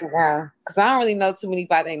those two for now because I don't really know too many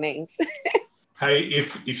by their names. Hey,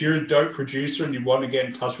 if you're a dope producer and you want to get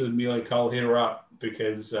in touch with Amelia Cole, hit her up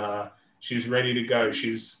because she's ready to go.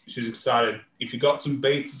 She's excited. If you got some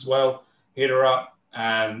beats as well, hit her up.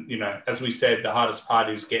 And you know, as we said, the hardest part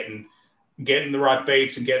is getting the right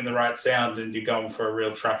beats and getting the right sound, and you're going for a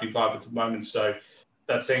real tracky vibe at the moment. So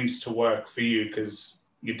that seems to work for you because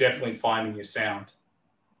you're definitely finding your sound.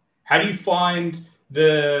 How do you find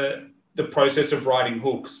the process of writing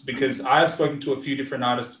hooks? Because I have spoken to a few different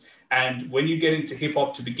artists, and when you get into hip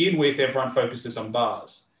hop to begin with, everyone focuses on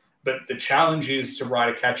bars. But the challenge is to write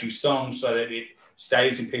a catchy song so that it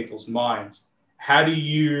stays in people's minds. How do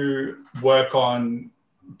you work on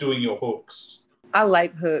doing your hooks? I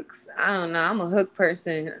like hooks. I don't know. I'm a hook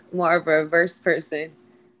person, more of a verse person.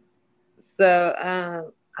 So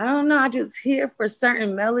I don't know. I just hear for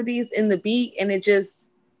certain melodies in the beat, and it just,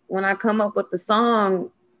 when I come up with the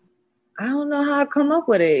song, I don't know how I come up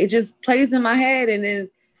with it. It just plays in my head, and then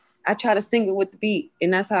I try to sing it with the beat,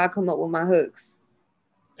 and that's how I come up with my hooks.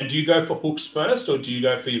 And do you go for hooks first, or do you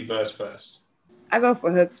go for your verse first? I go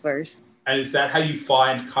for hooks first. And is that how you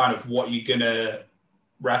find kind of what you're going to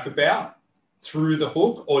rap about through the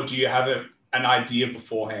hook, or do you have an idea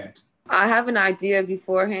beforehand? I have an idea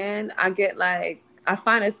beforehand. I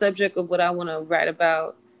find a subject of what I want to write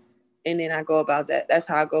about, and then I go about that. That's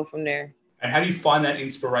how I go from there. And how do you find that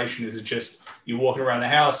inspiration? Is it just you walking around the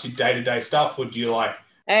house, your day-to-day stuff, or do you like...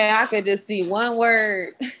 Hey, I could just see one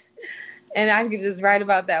word and I could just write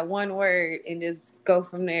about that one word and just go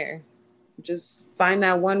from there. Just find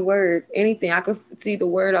that one word. Anything. I could see the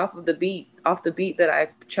word off the beat that I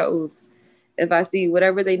chose. If I see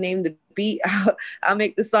whatever they name the beat, I'll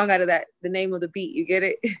make the song out of that, the name of the beat. You get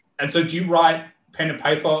it? And so do you write pen and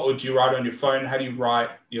paper, or do you write on your phone? How do you write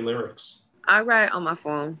your lyrics? I write on my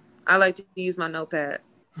phone. I like to use my notepad.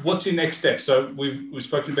 What's your next step? So we've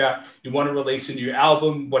spoken about you want to release a new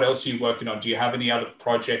album. What else are you working on? Do you have any other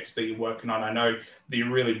projects that you're working on? I know that you're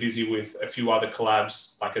really busy with a few other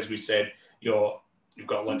collabs. Like, as we said, you've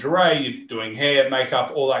got lingerie, you're doing hair,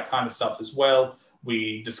 makeup, all that kind of stuff as well.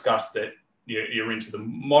 We discussed that you're into the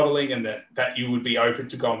modeling and that you would be open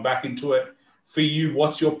to going back into it. For you,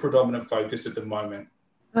 what's your predominant focus at the moment?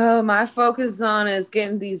 My focus on is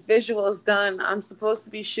getting these visuals done. I'm supposed to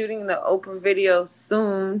be shooting the open video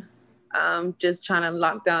soon. Just trying to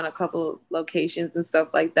lock down a couple locations and stuff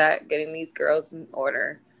like that, getting these girls in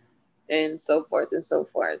order and so forth and so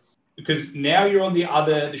forth. Because now you're on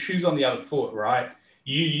the shoe's on the other foot, right?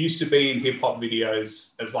 You used to be in hip hop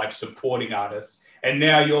videos as like supporting artists, and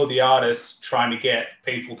now you're the artist trying to get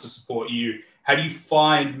people to support you. How do you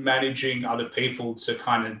find managing other people to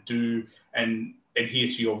kind of do and adhere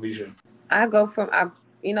to your vision? I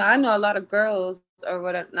know a lot of girls or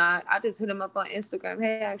whatnot. I just hit them up on Instagram.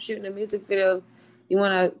 Hey, I'm shooting a music video. You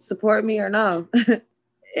want to support me or no?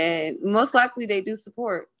 And most likely they do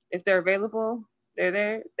support. If they're available, they're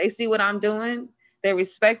there. They see what I'm doing. They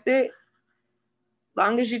respect it.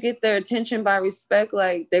 Long as you get their attention by respect,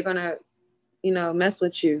 like, they're going to, mess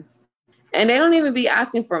with you. And they don't even be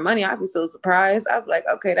asking for money. I'd be so surprised. I'd be like,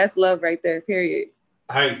 okay, that's love right there, period.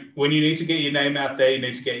 Hey, when you need to get your name out there, you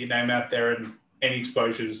need to get your name out there and any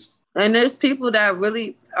exposures. And there's people that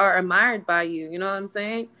really are admired by you, you know what I'm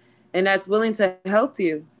saying? And that's willing to help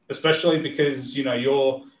you. Especially because,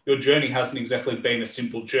 your journey hasn't exactly been a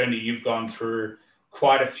simple journey. You've gone through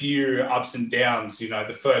quite a few ups and downs.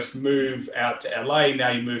 The first move out to LA,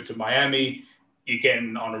 now you move to Miami, you're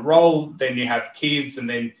getting on a roll, then you have kids, and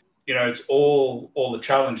then, it's all a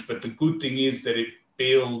challenge. But the good thing is that it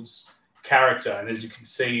builds character. And as you can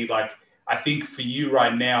see, like, I think for you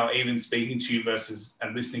right now, even speaking to you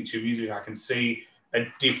and listening to your music, I can see a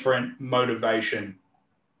different motivation.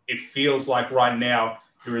 It feels like right now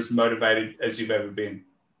you're as motivated as you've ever been.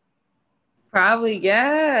 Probably,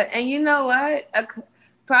 yeah. And you know what?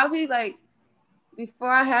 Probably like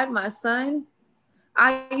before I had my son,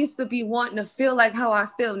 I used to be wanting to feel like how I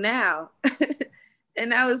feel now.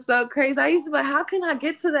 And that was so crazy. I used to be like, how can I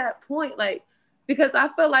get to that point? Like, because I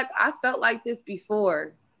felt like this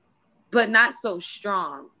before, but not so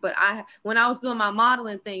strong. But when I was doing my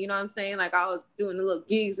modeling thing, you know what I'm saying? Like, I was doing the little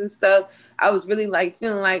gigs and stuff. I was really like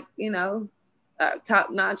feeling like,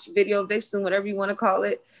 top-notch video vixen, whatever you want to call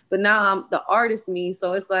it. But now I'm the artist me.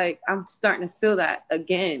 So it's like, I'm starting to feel that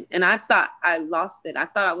again. And I thought I lost it. I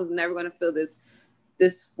thought I was never going to feel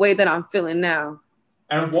this way that I'm feeling now.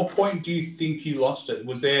 And at what point do you think you lost it?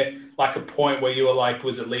 Was there like a point where you were like,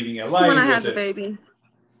 was it leaving LA? When I had the baby.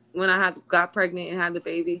 When I got pregnant and had the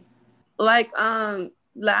baby. Like,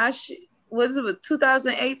 was it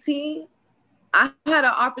 2018? I had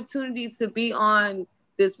an opportunity to be on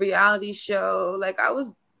this reality show. Like, I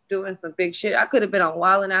was doing some big shit. I could have been on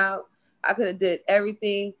Wild 'N Out. I could have did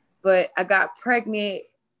everything, but I got pregnant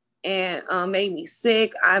and made me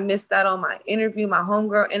sick. I missed out on my interview. My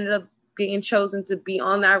homegirl ended up getting chosen to be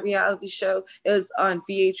on that reality show. It was on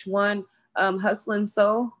VH1, Hustlin'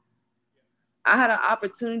 Soul. I had an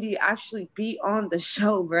opportunity to actually be on the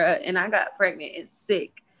show, bruh, and I got pregnant and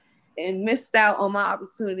sick and missed out on my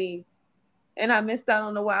opportunity. And I missed out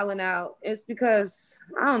on the Wildin' Out. It's because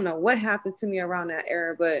I don't know what happened to me around that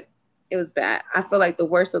era, but it was bad. I feel like the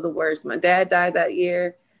worst of the worst. My dad died that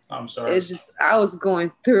year. I'm sorry. It's just, I was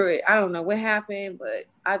going through it. I don't know what happened, but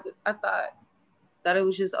I thought that it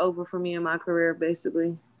was just over for me in my career,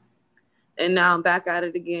 basically. And now I'm back at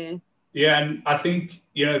it again. Yeah, and I think,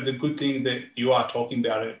 you know, the good thing that you are talking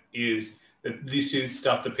about it is that this is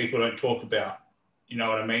stuff that people don't talk about. You know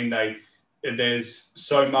what I mean? There's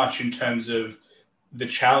so much in terms of the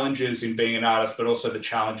challenges in being an artist, but also the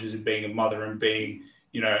challenges in being a mother and being,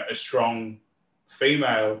 you know, a strong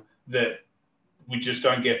female that we just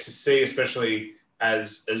don't get to see, especially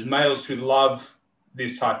as males who love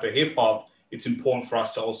this type of hip hop. It's important for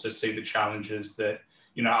us to also see the challenges that,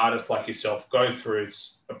 you know, artists like yourself go through.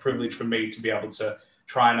 It's a privilege for me to be able to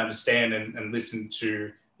try and understand and listen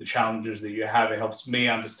to the challenges that you have. It helps me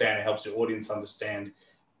understand, it helps the audience understand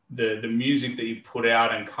the music that you put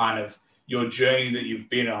out and kind of your journey that you've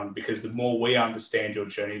been on, because the more we understand your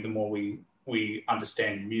journey, the more we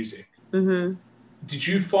understand music. Mm-hmm. Did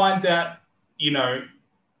you find that, you know,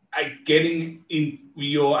 getting in,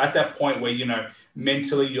 you're at that point where, you know,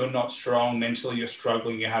 mentally you're not strong, mentally you're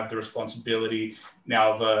struggling, you have the responsibility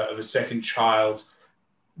now of a second child.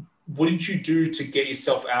 What did you do to get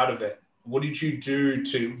yourself out of it? What did you do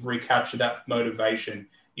to recapture that motivation?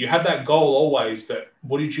 You had that goal always, but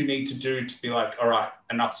what did you need to do to be like, all right,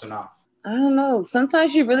 enough's enough? I don't know.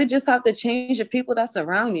 Sometimes you really just have to change the people that's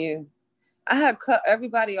around you. I had cut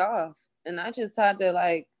everybody off, and I just had to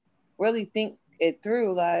like really think it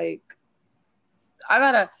through. Like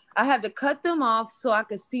I had to cut them off so I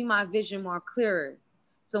could see my vision more clearer.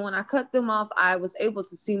 So when I cut them off, I was able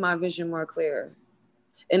to see my vision more clearer.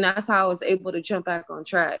 And that's how I was able to jump back on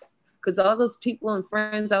track. Because all those people and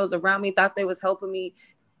friends that was around me thought they was helping me.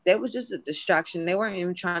 They was just a distraction. They weren't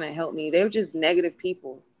even trying to help me. They were just negative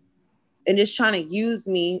people and just trying to use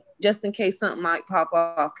me just in case something might pop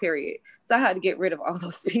off, period. So I had to get rid of all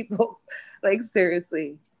those people. Like,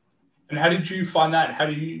 seriously. And how did you find that? How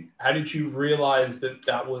did you realize that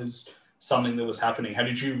that was something that was happening? How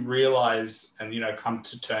did you realize and, you know, come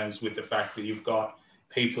to terms with the fact that you've got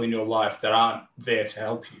people in your life that aren't there to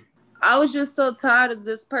help you? I was just so tired of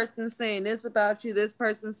this person saying this about you, this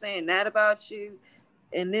person saying that about you,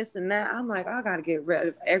 and this and that. I'm like, I got to get rid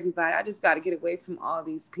of everybody. I just got to get away from all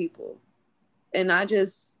these people. And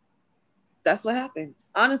that's what happened.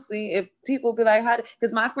 Honestly, if people be like,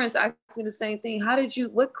 because my friends ask me the same thing.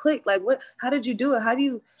 What clicked? Like, how did you do it? How do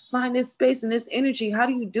you find this space and this energy? How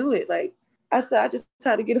do you do it? Like, I said, I just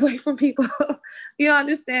had to get away from people. You don't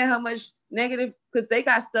understand how much negative, because they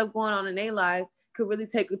got stuff going on in their life, could really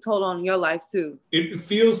take a toll on your life too. It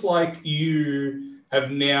feels like you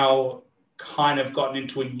have now kind of gotten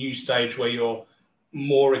into a new stage where you're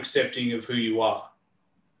more accepting of who you are.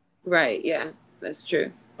 Right, yeah, that's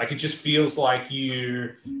true. Like, it just feels like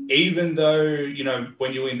you, even though, you know,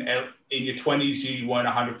 when you were in your 20s, you weren't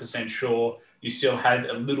 100% sure, you still had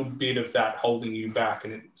a little bit of that holding you back.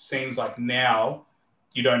 And it seems like now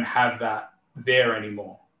you don't have that there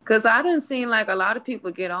anymore. Because I done seen like a lot of people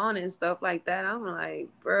get on and stuff like that. I'm like,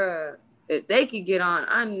 bruh, if they could get on,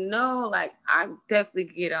 I know like I definitely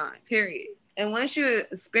could get on, period. And once you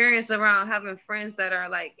experience around having friends that are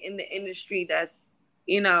like in the industry that's,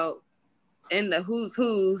 you know, in the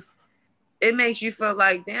who's, it makes you feel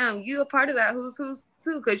like, damn, you a part of that who's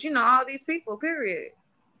too, because you know all these people, period.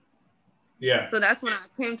 Yeah. So that's when I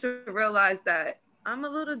came to realize that I'm a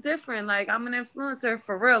little different. Like, I'm an influencer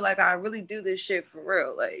for real. Like, I really do this shit for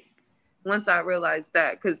real. Like, once I realized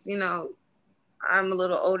that, because, you know, I'm a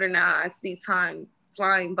little older now. I see time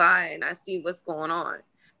flying by and I see what's going on.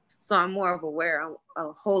 So I'm more of aware. I'm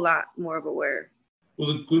a whole lot more of aware.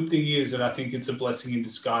 Well, the good thing is, and I think it's a blessing in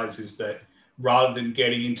disguise, is that rather than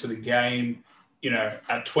getting into the game, you know,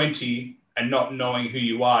 at 20 and not knowing who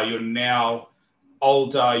you are, you're now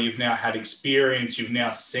older, you've now had experience, you've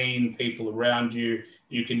now seen people around you,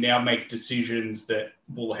 you can now make decisions that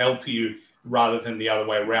will help you rather than the other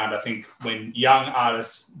way around. I think when young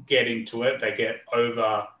artists get into it, they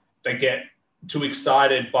get too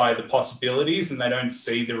excited by the possibilities and they don't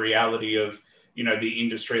see the reality of, you know, the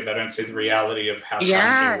industry. They don't see the reality of how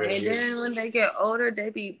challenging it really is. And then when they get older,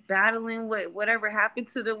 they be battling with whatever happened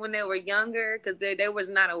to them when they were younger because they was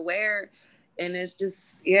not aware. And it's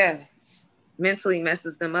just, mentally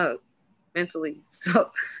messes them up mentally.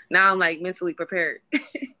 So now I'm like mentally prepared.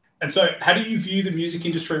 And so how do you view the music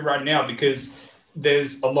industry right now? Because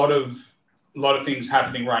there's a lot of things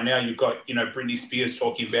happening right now. You've got, you know, Britney Spears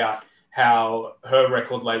talking about how her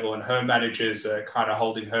record label and her managers are kind of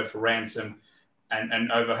holding her for ransom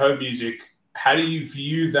and over her music. How do you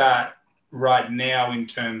view that right now in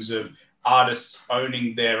terms of artists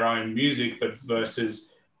owning their own music, but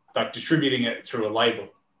versus like distributing it through a label?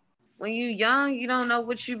 When you're young, you don't know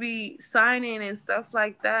what you be signing and stuff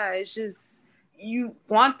like that. It's just you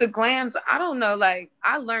want the glams. I don't know. Like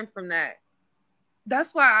I learned from that.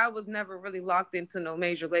 That's why I was never really locked into no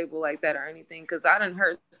major label like that or anything. Cause I done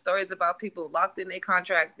heard stories about people locked in their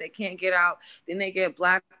contracts, they can't get out, then they get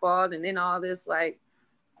blackballed, and then all this. Like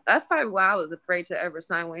that's probably why I was afraid to ever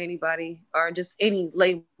sign with anybody or just any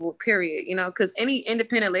label, period. You know, because any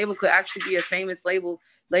independent label could actually be a famous label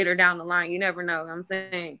later down the line. You never know. I'm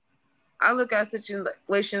saying I look at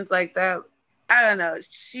situations like that. I don't know.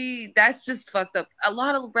 That's just fucked up. A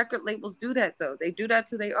lot of record labels do that though. They do that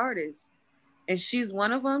to their artists. And she's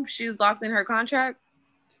one of them. She's locked in her contract.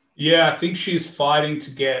 Yeah, I think she's fighting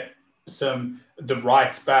to get the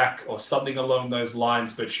rights back or something along those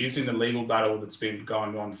lines, but she's in a legal battle that's been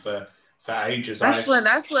going on for ages. That's what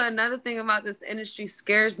another thing about this industry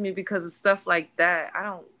scares me because of stuff like that.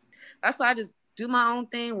 That's why I just do my own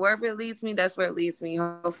thing. Wherever it leads me, that's where it leads me.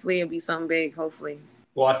 Hopefully it'll be something big, hopefully.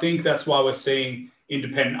 Well, I think that's why we're seeing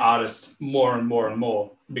independent artists more and more and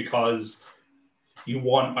more, because you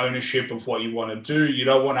want ownership of what you want to do. You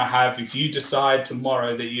don't want to have, if you decide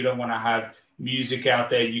tomorrow that you don't want to have music out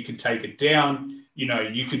there, you can take it down. You know,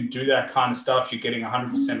 you can do that kind of stuff. You're getting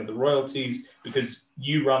 100% of the royalties because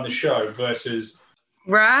you run the show versus...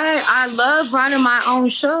 Right. I love running my own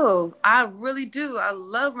show. I really do. I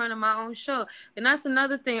love running my own show. And that's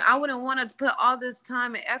another thing. I wouldn't want to put all this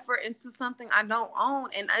time and effort into something I don't own.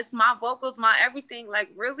 And it's my vocals, my everything. Like,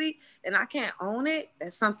 really? And I can't own it?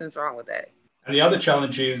 Something's wrong with that. And the other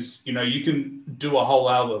challenge is, you know, you can do a whole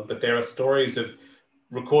album, but there are stories of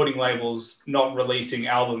recording labels not releasing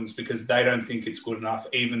albums because they don't think it's good enough,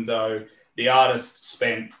 even though the artist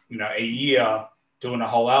spent, you know, a year doing a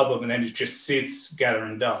whole album and then it just sits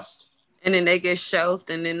gathering dust. And then they get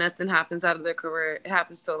shelved and then nothing happens out of their career. It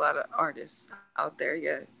happens to a lot of artists out there,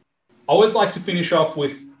 yeah. I always like to finish off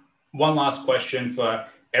with one last question for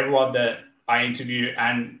everyone that I interview,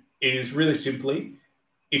 and it is really simply,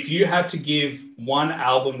 if you had to give one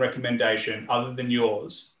album recommendation other than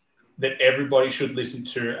yours that everybody should listen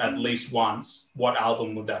to at least once, what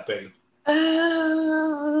album would that be?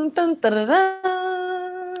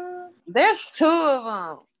 There's two of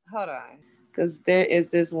them. Hold on. Because there is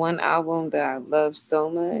this one album that I love so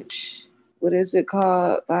much. What is it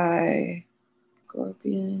called? By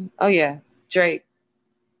Scorpion? Oh, yeah. Drake.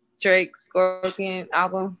 Scorpion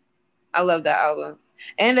album. I love that album.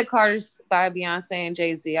 And The Carters by Beyonce and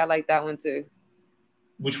Jay-Z. I like that one too.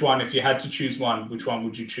 Which one, if you had to choose one, which one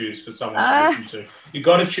would you choose for someone to listen to? You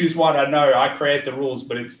got to choose one. I know I create the rules,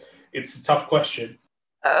 but it's a tough question.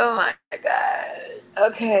 Oh my God.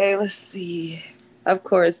 Okay, let's see. Of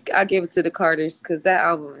course, I give it to The Carters because that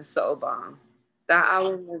album is so bomb. That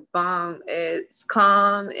album is bomb. It's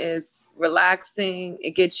calm. It's relaxing.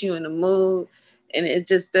 It gets you in the mood. And it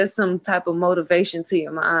just does some type of motivation to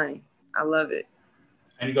your mind. I love it.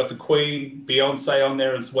 And you got the Queen, Beyonce on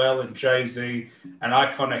there as well, and Jay-Z, an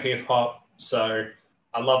icon of hip-hop. So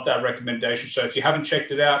I love that recommendation. So if you haven't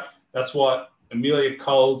checked it out, that's what Amelia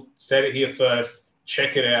Cole said it here first.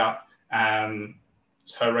 Check it out.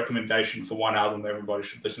 It's her recommendation for one album everybody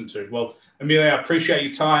should listen to. Well, Amelia, I appreciate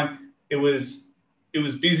your time. It was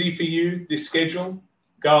busy for you, this schedule,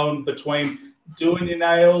 going between doing your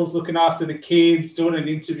nails, looking after the kids, doing an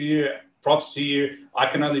interview. Props to you. I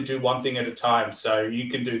can only do one thing at a time, so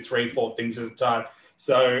you can do 3-4 things at a time.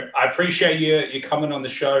 So I appreciate you coming on the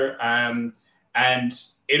show, and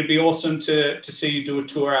it'd be awesome to see you do a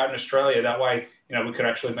tour out in Australia. That way, you know, we could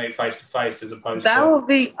actually meet face to face as opposed to... That would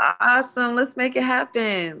be awesome. Let's make it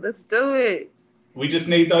happen. Let's do it. We just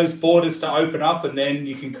need those borders to open up, and then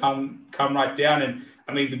you can come right down. And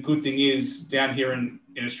I mean, the good thing is down here in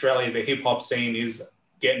Australia, the hip hop scene is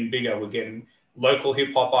getting bigger. We're getting local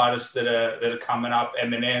hip hop artists that are coming up.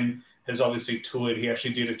 Eminem has obviously toured. He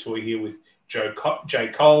actually did a tour here with J.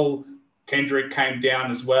 Cole. Kendrick came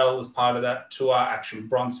down as well as part of that tour. Action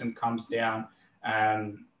Bronson comes down.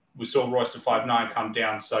 We saw Royce da 5'9" come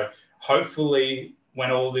down. So hopefully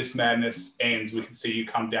when all this madness ends, we can see you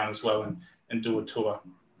come down as well and do a tour.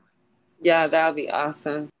 Yeah, that would be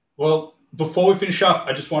awesome. Well, before we finish up,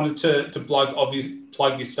 I just wanted to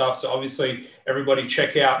plug your stuff. So obviously, everybody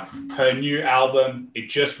check out her new album. It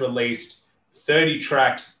just released 30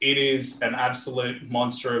 tracks. It is an absolute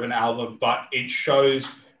monster of an album, but it shows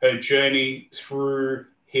her journey through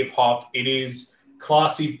hip hop. It is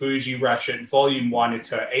Classy Bougie Ratchet Volume 1. It's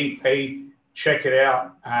her EP. check it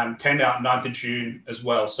out. Came out 9th of June as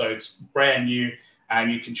well, so it's brand new.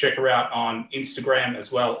 You can check her out on Instagram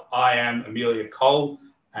as well. I am Amelia Cole.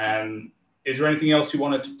 Is there anything else you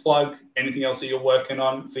wanted to plug? Anything else that you're working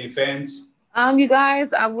on for your fans? You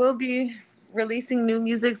guys, I will be releasing new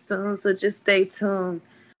music soon, so just stay tuned.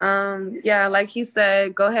 Like he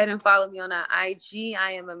said, go ahead and follow me on IG.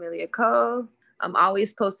 I am Amelia Cole. I'm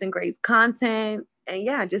always posting great content. And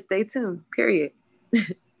yeah, just stay tuned, period.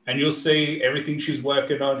 And you'll see everything she's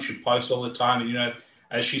working on. She posts all the time. And,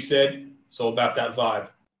 as she said, it's all about that vibe.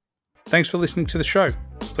 Thanks for listening to the show.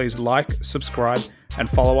 Please like, subscribe, and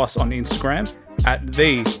follow us on Instagram at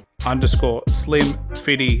 @the_Slim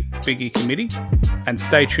Fitty Biggie Committee. And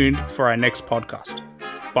stay tuned for our next podcast.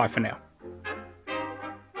 Bye for now.